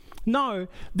 No,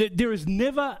 there is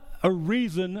never a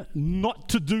reason not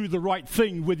to do the right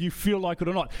thing whether you feel like it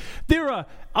or not.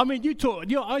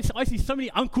 I see so many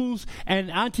uncles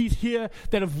and aunties here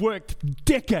that have worked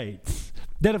decades.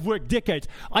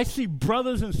 I see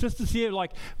brothers and sisters here,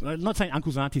 I'm not saying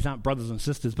uncles and aunties aren't brothers and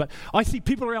sisters, but I see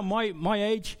people around my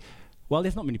age. Well,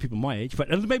 there's not many people my age, but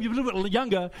maybe a little bit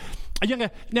younger.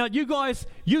 Now, you guys,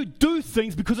 you do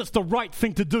things because it's the right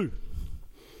thing to do.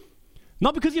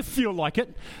 Not because you feel like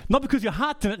it, not because your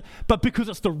heart's in it, but because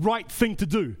it's the right thing to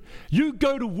do. You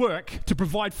go to work to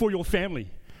provide for your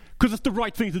family because it's the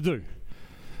right thing to do.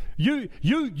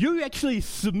 You actually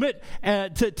submit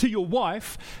to your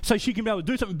wife so she can be able to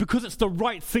do something because it's the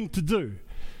right thing to do.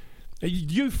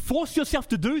 You force yourself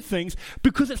to do things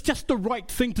because it's just the right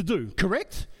thing to do,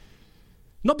 correct?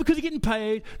 Not because you're getting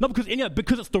paid, not because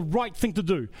because it's the right thing to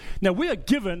do. Now, we are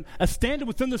given a standard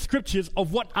within the scriptures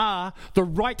of what are the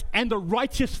right and the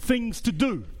righteous things to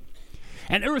do.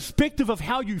 And irrespective of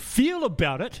how you feel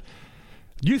about it,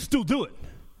 you still do it.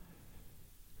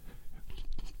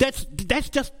 That's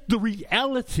just the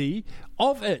reality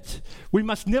of it. We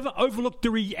must never overlook the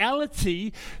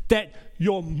reality that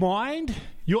your mind,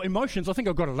 your emotions, I think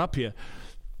I've got it up here.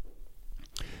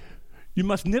 You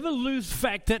must never lose the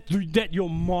fact that your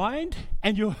mind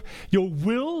and your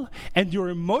will and your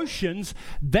emotions,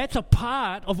 that's a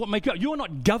part of what make you up. You are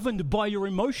not governed by your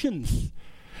emotions.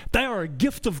 They are a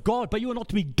gift of God, but you are not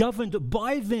to be governed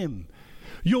by them.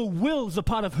 Your will is a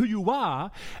part of who you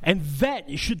are, and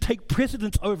that should take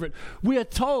precedence over it. We are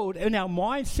told in our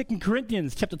mind, 2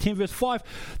 Corinthians chapter 10, verse 5,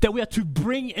 that we are to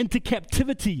bring into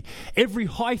captivity every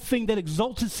high thing that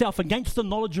exalts itself against the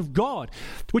knowledge of God,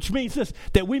 which means this,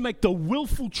 that we make the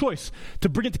willful choice to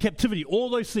bring into captivity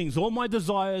all those things, all my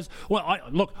desires.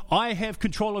 Well, I have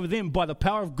control over them by the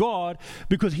power of God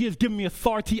because He has given me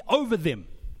authority over them.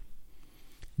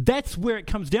 That's where it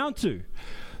comes down to.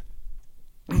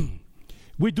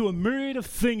 We do a myriad of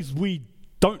things we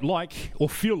don't like or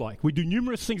feel like. We do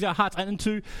numerous things our hearts aren't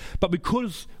into, but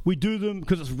because we do them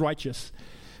because it's righteous.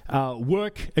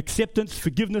 Work, acceptance,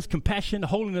 forgiveness, compassion,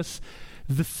 holiness,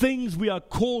 the things we are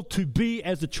called to be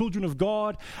as the children of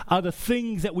God are the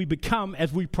things that we become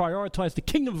as we prioritize the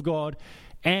kingdom of God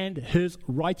and His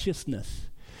righteousness.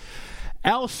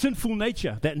 Our sinful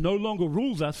nature that no longer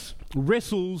rules us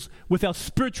wrestles with our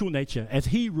spiritual nature as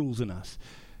He rules in us.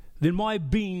 Then my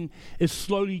being is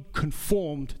slowly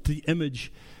conformed to the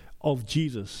image of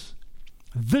Jesus.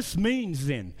 This means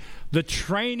then the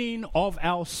training of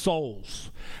our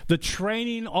souls, the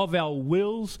training of our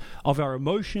wills, of our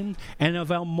emotions, and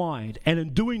of our mind. And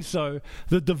in doing so,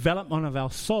 the development of our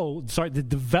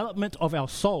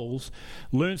souls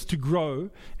learns to grow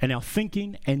in our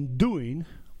thinking and doing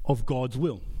of God's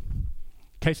will.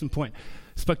 Case in point,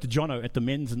 spoke to Jono at the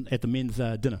men's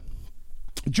dinner.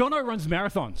 Jono runs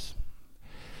marathons.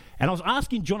 And I was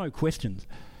asking Jono questions.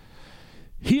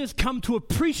 He has come to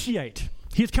appreciate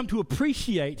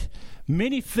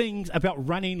many things about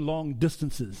running long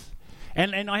distances.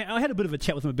 And I had a bit of a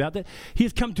chat with him about that. He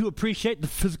has come to appreciate the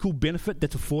physical benefit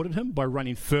that's afforded him by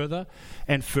running further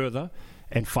and further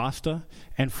and faster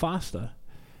and faster.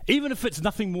 Even if it's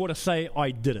nothing more to say, I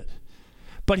did it.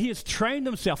 But he has trained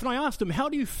himself. And I asked him, how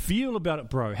do you feel about it,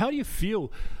 bro? How do you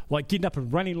feel like getting up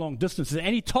and running long distances?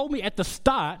 And he told me at the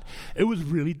start, it was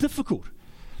really difficult.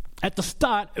 At the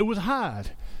start, it was hard.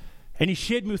 And he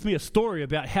shared with me a story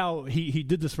about how he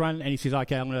did this run, and he says,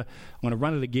 okay, I'm gonna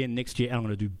run it again next year, and I'm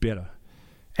going to do better.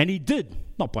 And he did,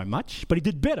 not by much, but he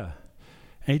did better.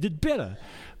 And he did better.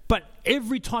 But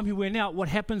every time he went out, what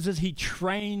happens is he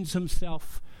trains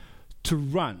himself to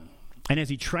run. And as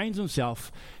he trains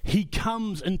himself, he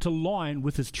comes into line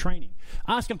with his training.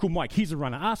 Ask Uncle Mike, he's a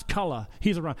runner. Ask Cullah,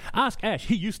 he's a runner. Ask Ash,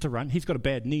 he used to run. He's got a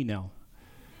bad knee now.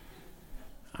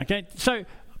 Okay, so,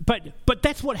 but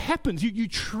that's what happens. You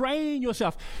train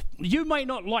yourself. You may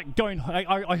not like going,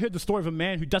 I heard the story of a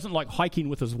man who doesn't like hiking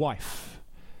with his wife.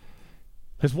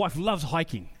 His wife loves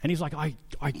hiking. And he's like, I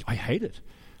hate it.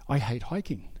 I hate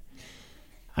hiking.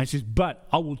 And he says, but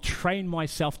I will train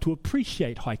myself to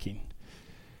appreciate hiking.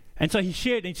 And so he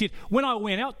shared, and he said, when I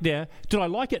went out there, did I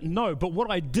like it? No. But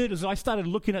what I did is I started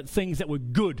looking at things that were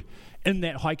good in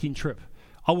that hiking trip.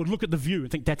 I would look at the view and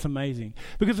think, that's amazing.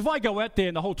 Because if I go out there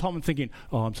and the whole time I'm thinking,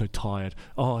 oh, I'm so tired.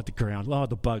 Oh, the ground. Oh,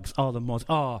 the bugs. Oh, the moths.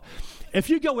 Oh.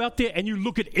 If you go out there and you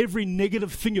look at every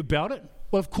negative thing about it,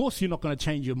 well, of course you're not going to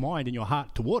change your mind and your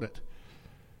heart toward it.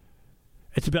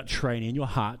 It's about training your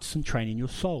hearts and training your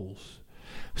souls.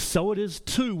 So it is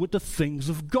too with the things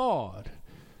of God.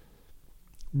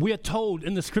 We are told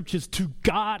in the scriptures to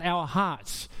guard our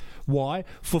hearts. Why?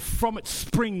 For from it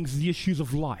springs the issues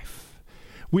of life.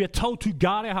 We are told to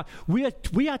guard our heart. We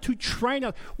are to train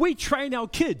we train our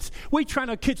kids. We train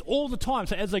our kids all the time.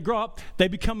 So as they grow up, they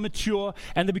become mature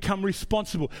and they become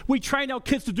responsible. We train our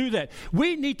kids to do that.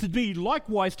 We need to be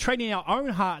likewise training our own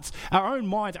hearts, our own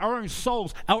minds, our own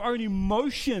souls, our own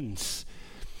emotions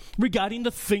regarding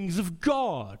the things of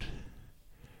God.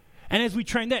 And as we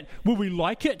train that, will we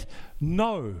like it?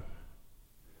 No.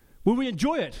 Will we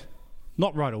enjoy it?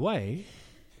 Not right away.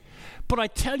 But I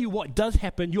tell you what does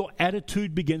happen, your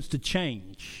attitude begins to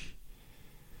change.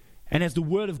 And as the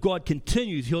Word of God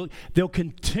continues, they'll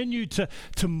continue to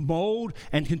mold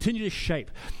and continue to shape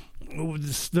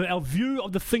our view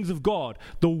of the things of God,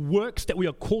 the works that we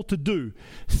are called to do.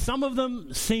 Some of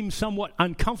them seem somewhat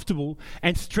uncomfortable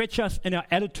and stretch us in our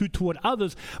attitude toward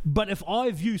others, but if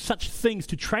I view such things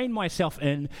to train myself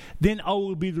in, then I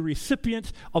will be the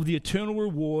recipient of the eternal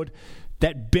reward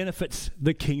that benefits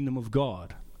the kingdom of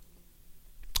God.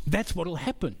 That's what will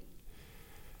happen.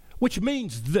 Which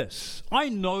means this: I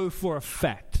know for a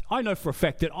fact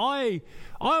that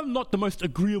I'm not the most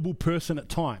agreeable person at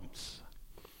times.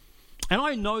 And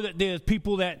I know that there's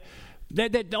people that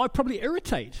I probably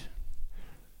irritate.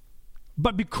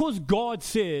 But because God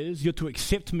says you're to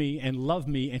accept me and love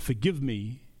me and forgive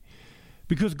me,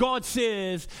 because God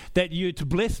says that you're to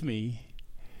bless me,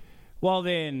 well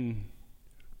then,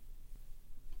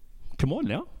 come on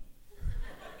now.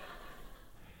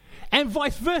 And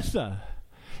vice versa.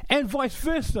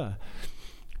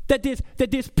 That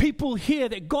there's people here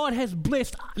that God has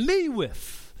blessed me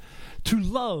with to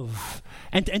love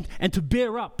and to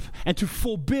bear up and to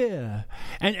forbear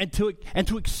and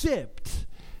to accept.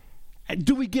 And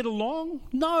do we get along?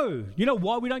 No. You know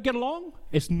why we don't get along?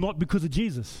 It's not because of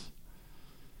Jesus.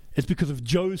 It's because of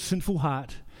Joe's sinful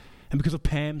heart and because of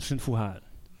Pam's sinful heart.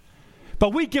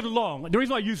 But we get along. The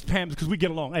reason I use Pam is because we get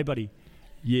along. Hey, buddy.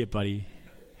 Yeah, buddy.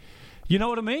 You know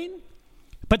what I mean?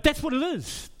 But that's what it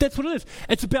is.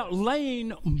 It's about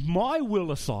laying my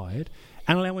will aside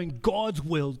and allowing God's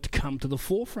will to come to the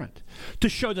forefront, to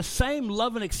show the same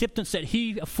love and acceptance that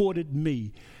He afforded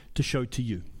me to show to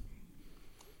you.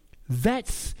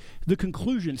 That's the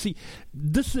conclusion. See,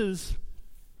 this is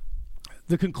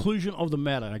the conclusion of the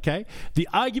matter, okay? The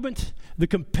argument, the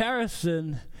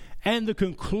comparison, and the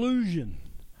conclusion.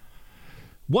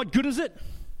 What good is it?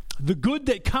 The good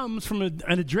that comes from an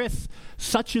address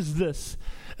such as this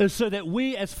is so that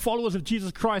we as followers of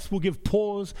Jesus Christ will give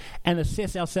pause and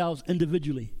assess ourselves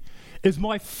individually. Is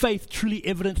my faith truly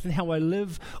evidenced in how I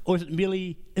live, or is it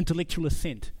merely intellectual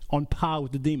assent on par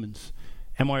with the demons?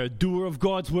 Am I a doer of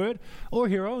God's word, or a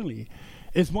hearer only?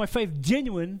 Is my faith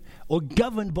genuine or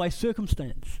governed by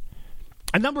circumstance?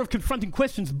 A number of confronting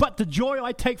questions, but the joy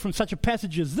I take from such a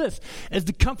passage as this is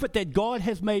the comfort that God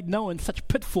has made known such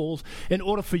pitfalls in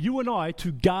order for you and I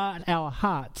to guard our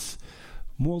hearts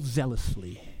more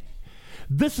zealously.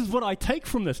 This is what I take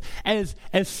from this. As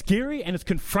scary and as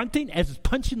confronting as a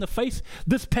punch in the face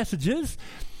this passage is,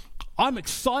 I'm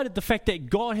excited the fact that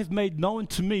God has made known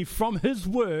to me from His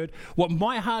Word what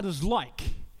my heart is like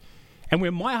and where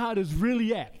my heart is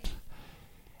really at,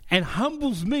 and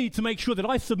humbles me to make sure that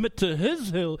I submit to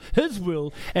His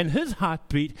will and His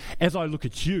heartbeat as I look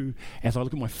at you, as I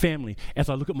look at my family, as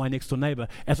I look at my next door neighbor,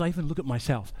 as I even look at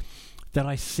myself, that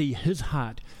I see His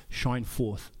heart shine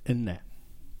forth in that.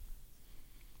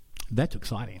 That's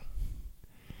exciting.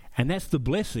 And that's the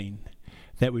blessing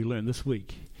that we learned this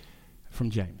week from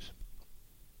James.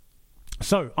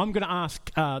 So I'm going to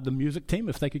ask the music team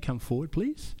if they could come forward,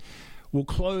 please. We'll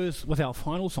close with our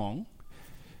final song.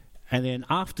 And then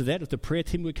after that, if the prayer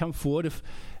team would come forward,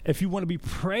 if you want to be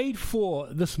prayed for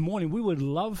this morning, we would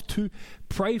love to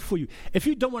pray for you. If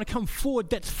you don't want to come forward,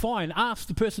 that's fine. Ask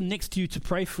the person next to you to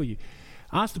pray for you.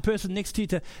 Ask the person next to you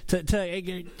to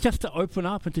just to open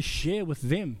up and to share with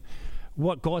them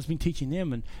what God's been teaching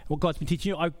them and what God's been teaching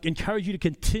you. I encourage you to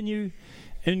continue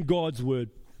in God's Word.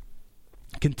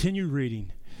 Continue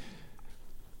reading.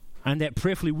 And that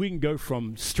prayerfully we can go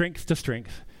from strength to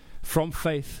strength, from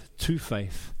faith to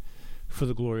faith, for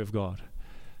the glory of God.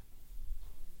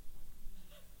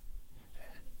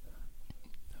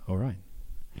 All right.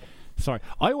 Sorry,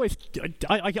 I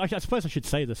suppose I should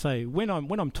say this. When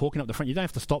I'm talking up the front, you don't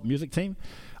have to stop, music team.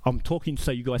 I'm talking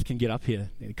so you guys can get up here,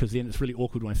 because then it's really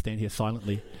awkward when I stand here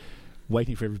silently,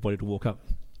 waiting for everybody to walk up.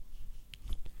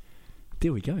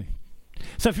 There we go.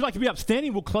 So if you'd like to be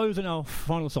upstanding, we'll close in our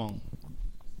final song.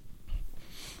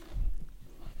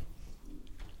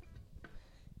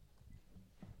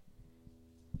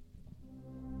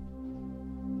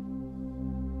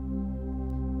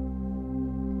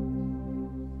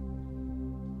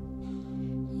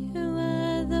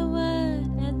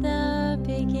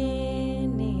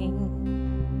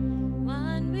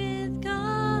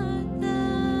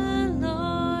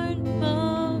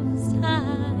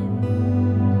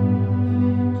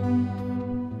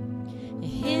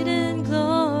 Hidden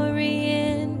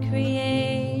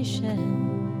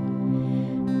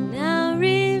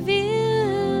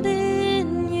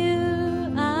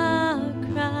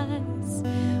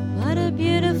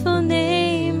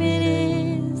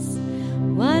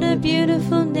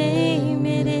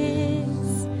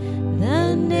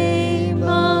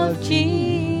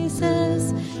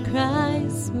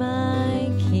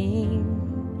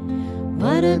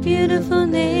What a beautiful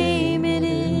name it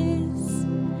is.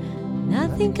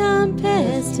 Nothing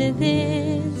compares to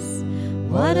this.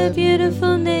 What a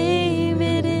beautiful name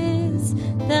it is.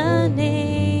 The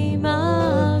name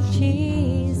of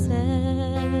Jesus.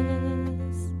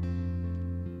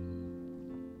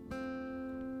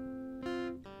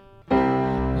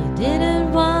 You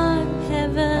didn't want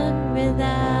heaven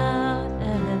without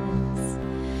us.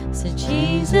 So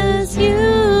Jesus,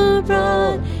 you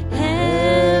brought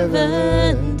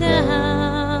heaven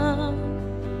down.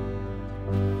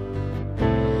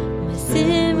 My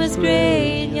sin was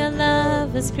great, your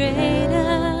love was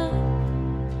greater.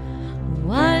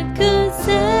 What could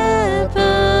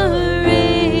separate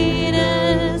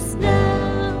us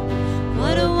now?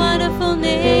 What a wonderful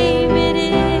name it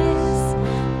is.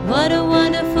 What a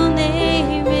wonderful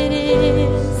name it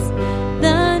is.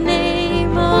 The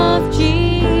name of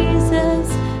Jesus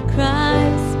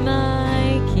Christ,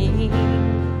 my King.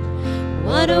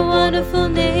 What a wonderful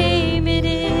name it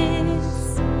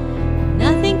is.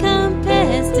 Nothing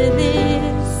compares to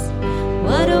this.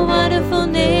 What a wonderful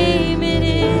name it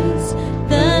is.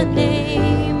 The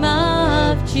name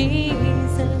of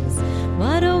Jesus.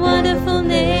 What a wonderful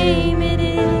name it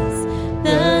is.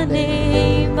 The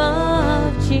name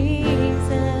of Jesus.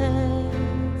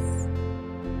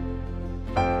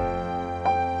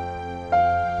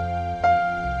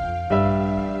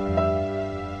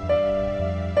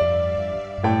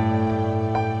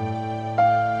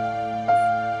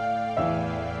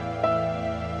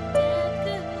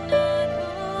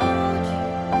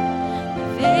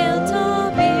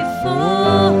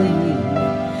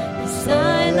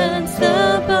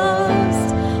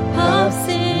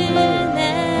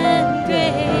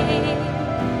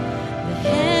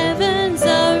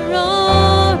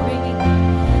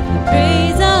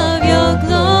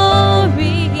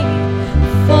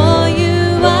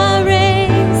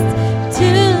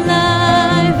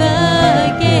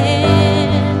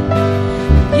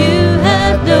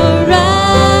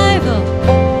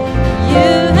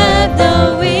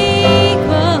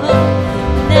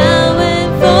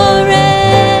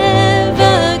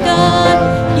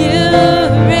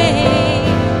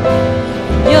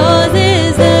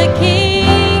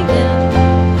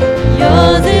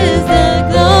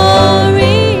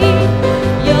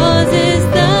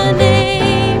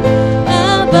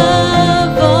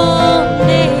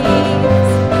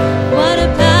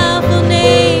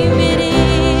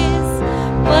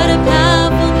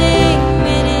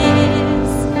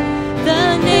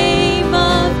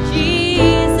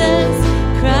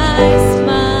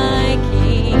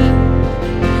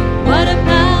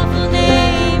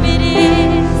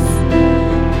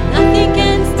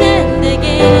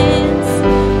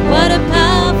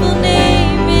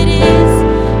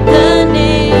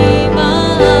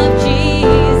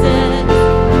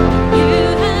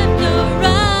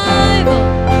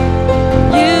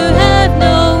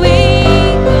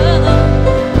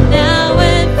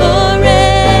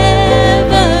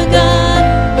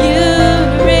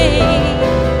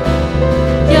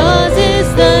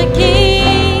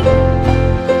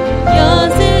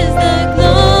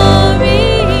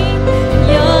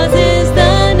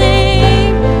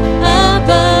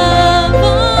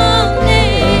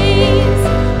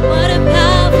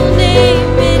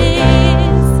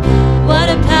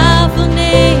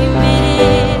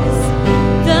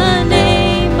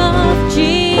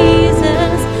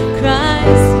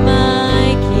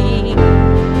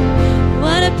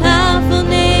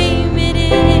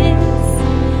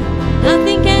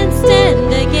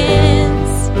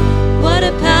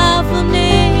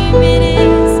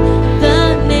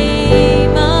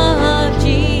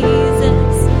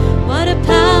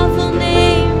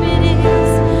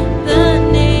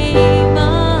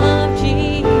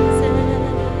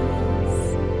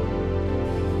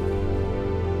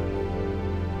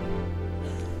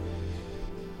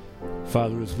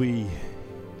 Father, as we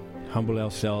humble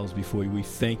ourselves before you, we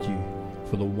thank you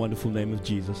for the wonderful name of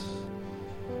Jesus.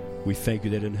 We thank you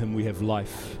that in him we have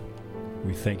life.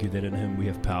 We thank you that in him we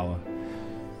have power.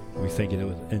 We thank you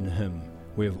that in him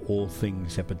we have all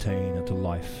things that pertain unto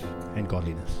life and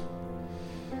godliness.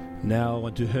 Now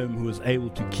unto him who is able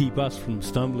to keep us from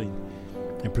stumbling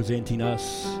and presenting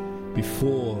us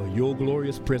before your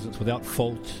glorious presence without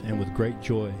fault and with great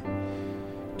joy.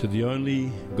 To the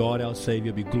only God our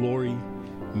Savior be glory,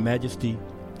 majesty,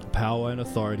 power and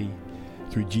authority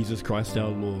through Jesus Christ our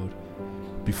Lord,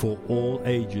 before all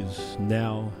ages,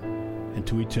 now and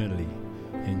to eternity.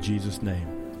 In Jesus' name,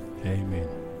 amen.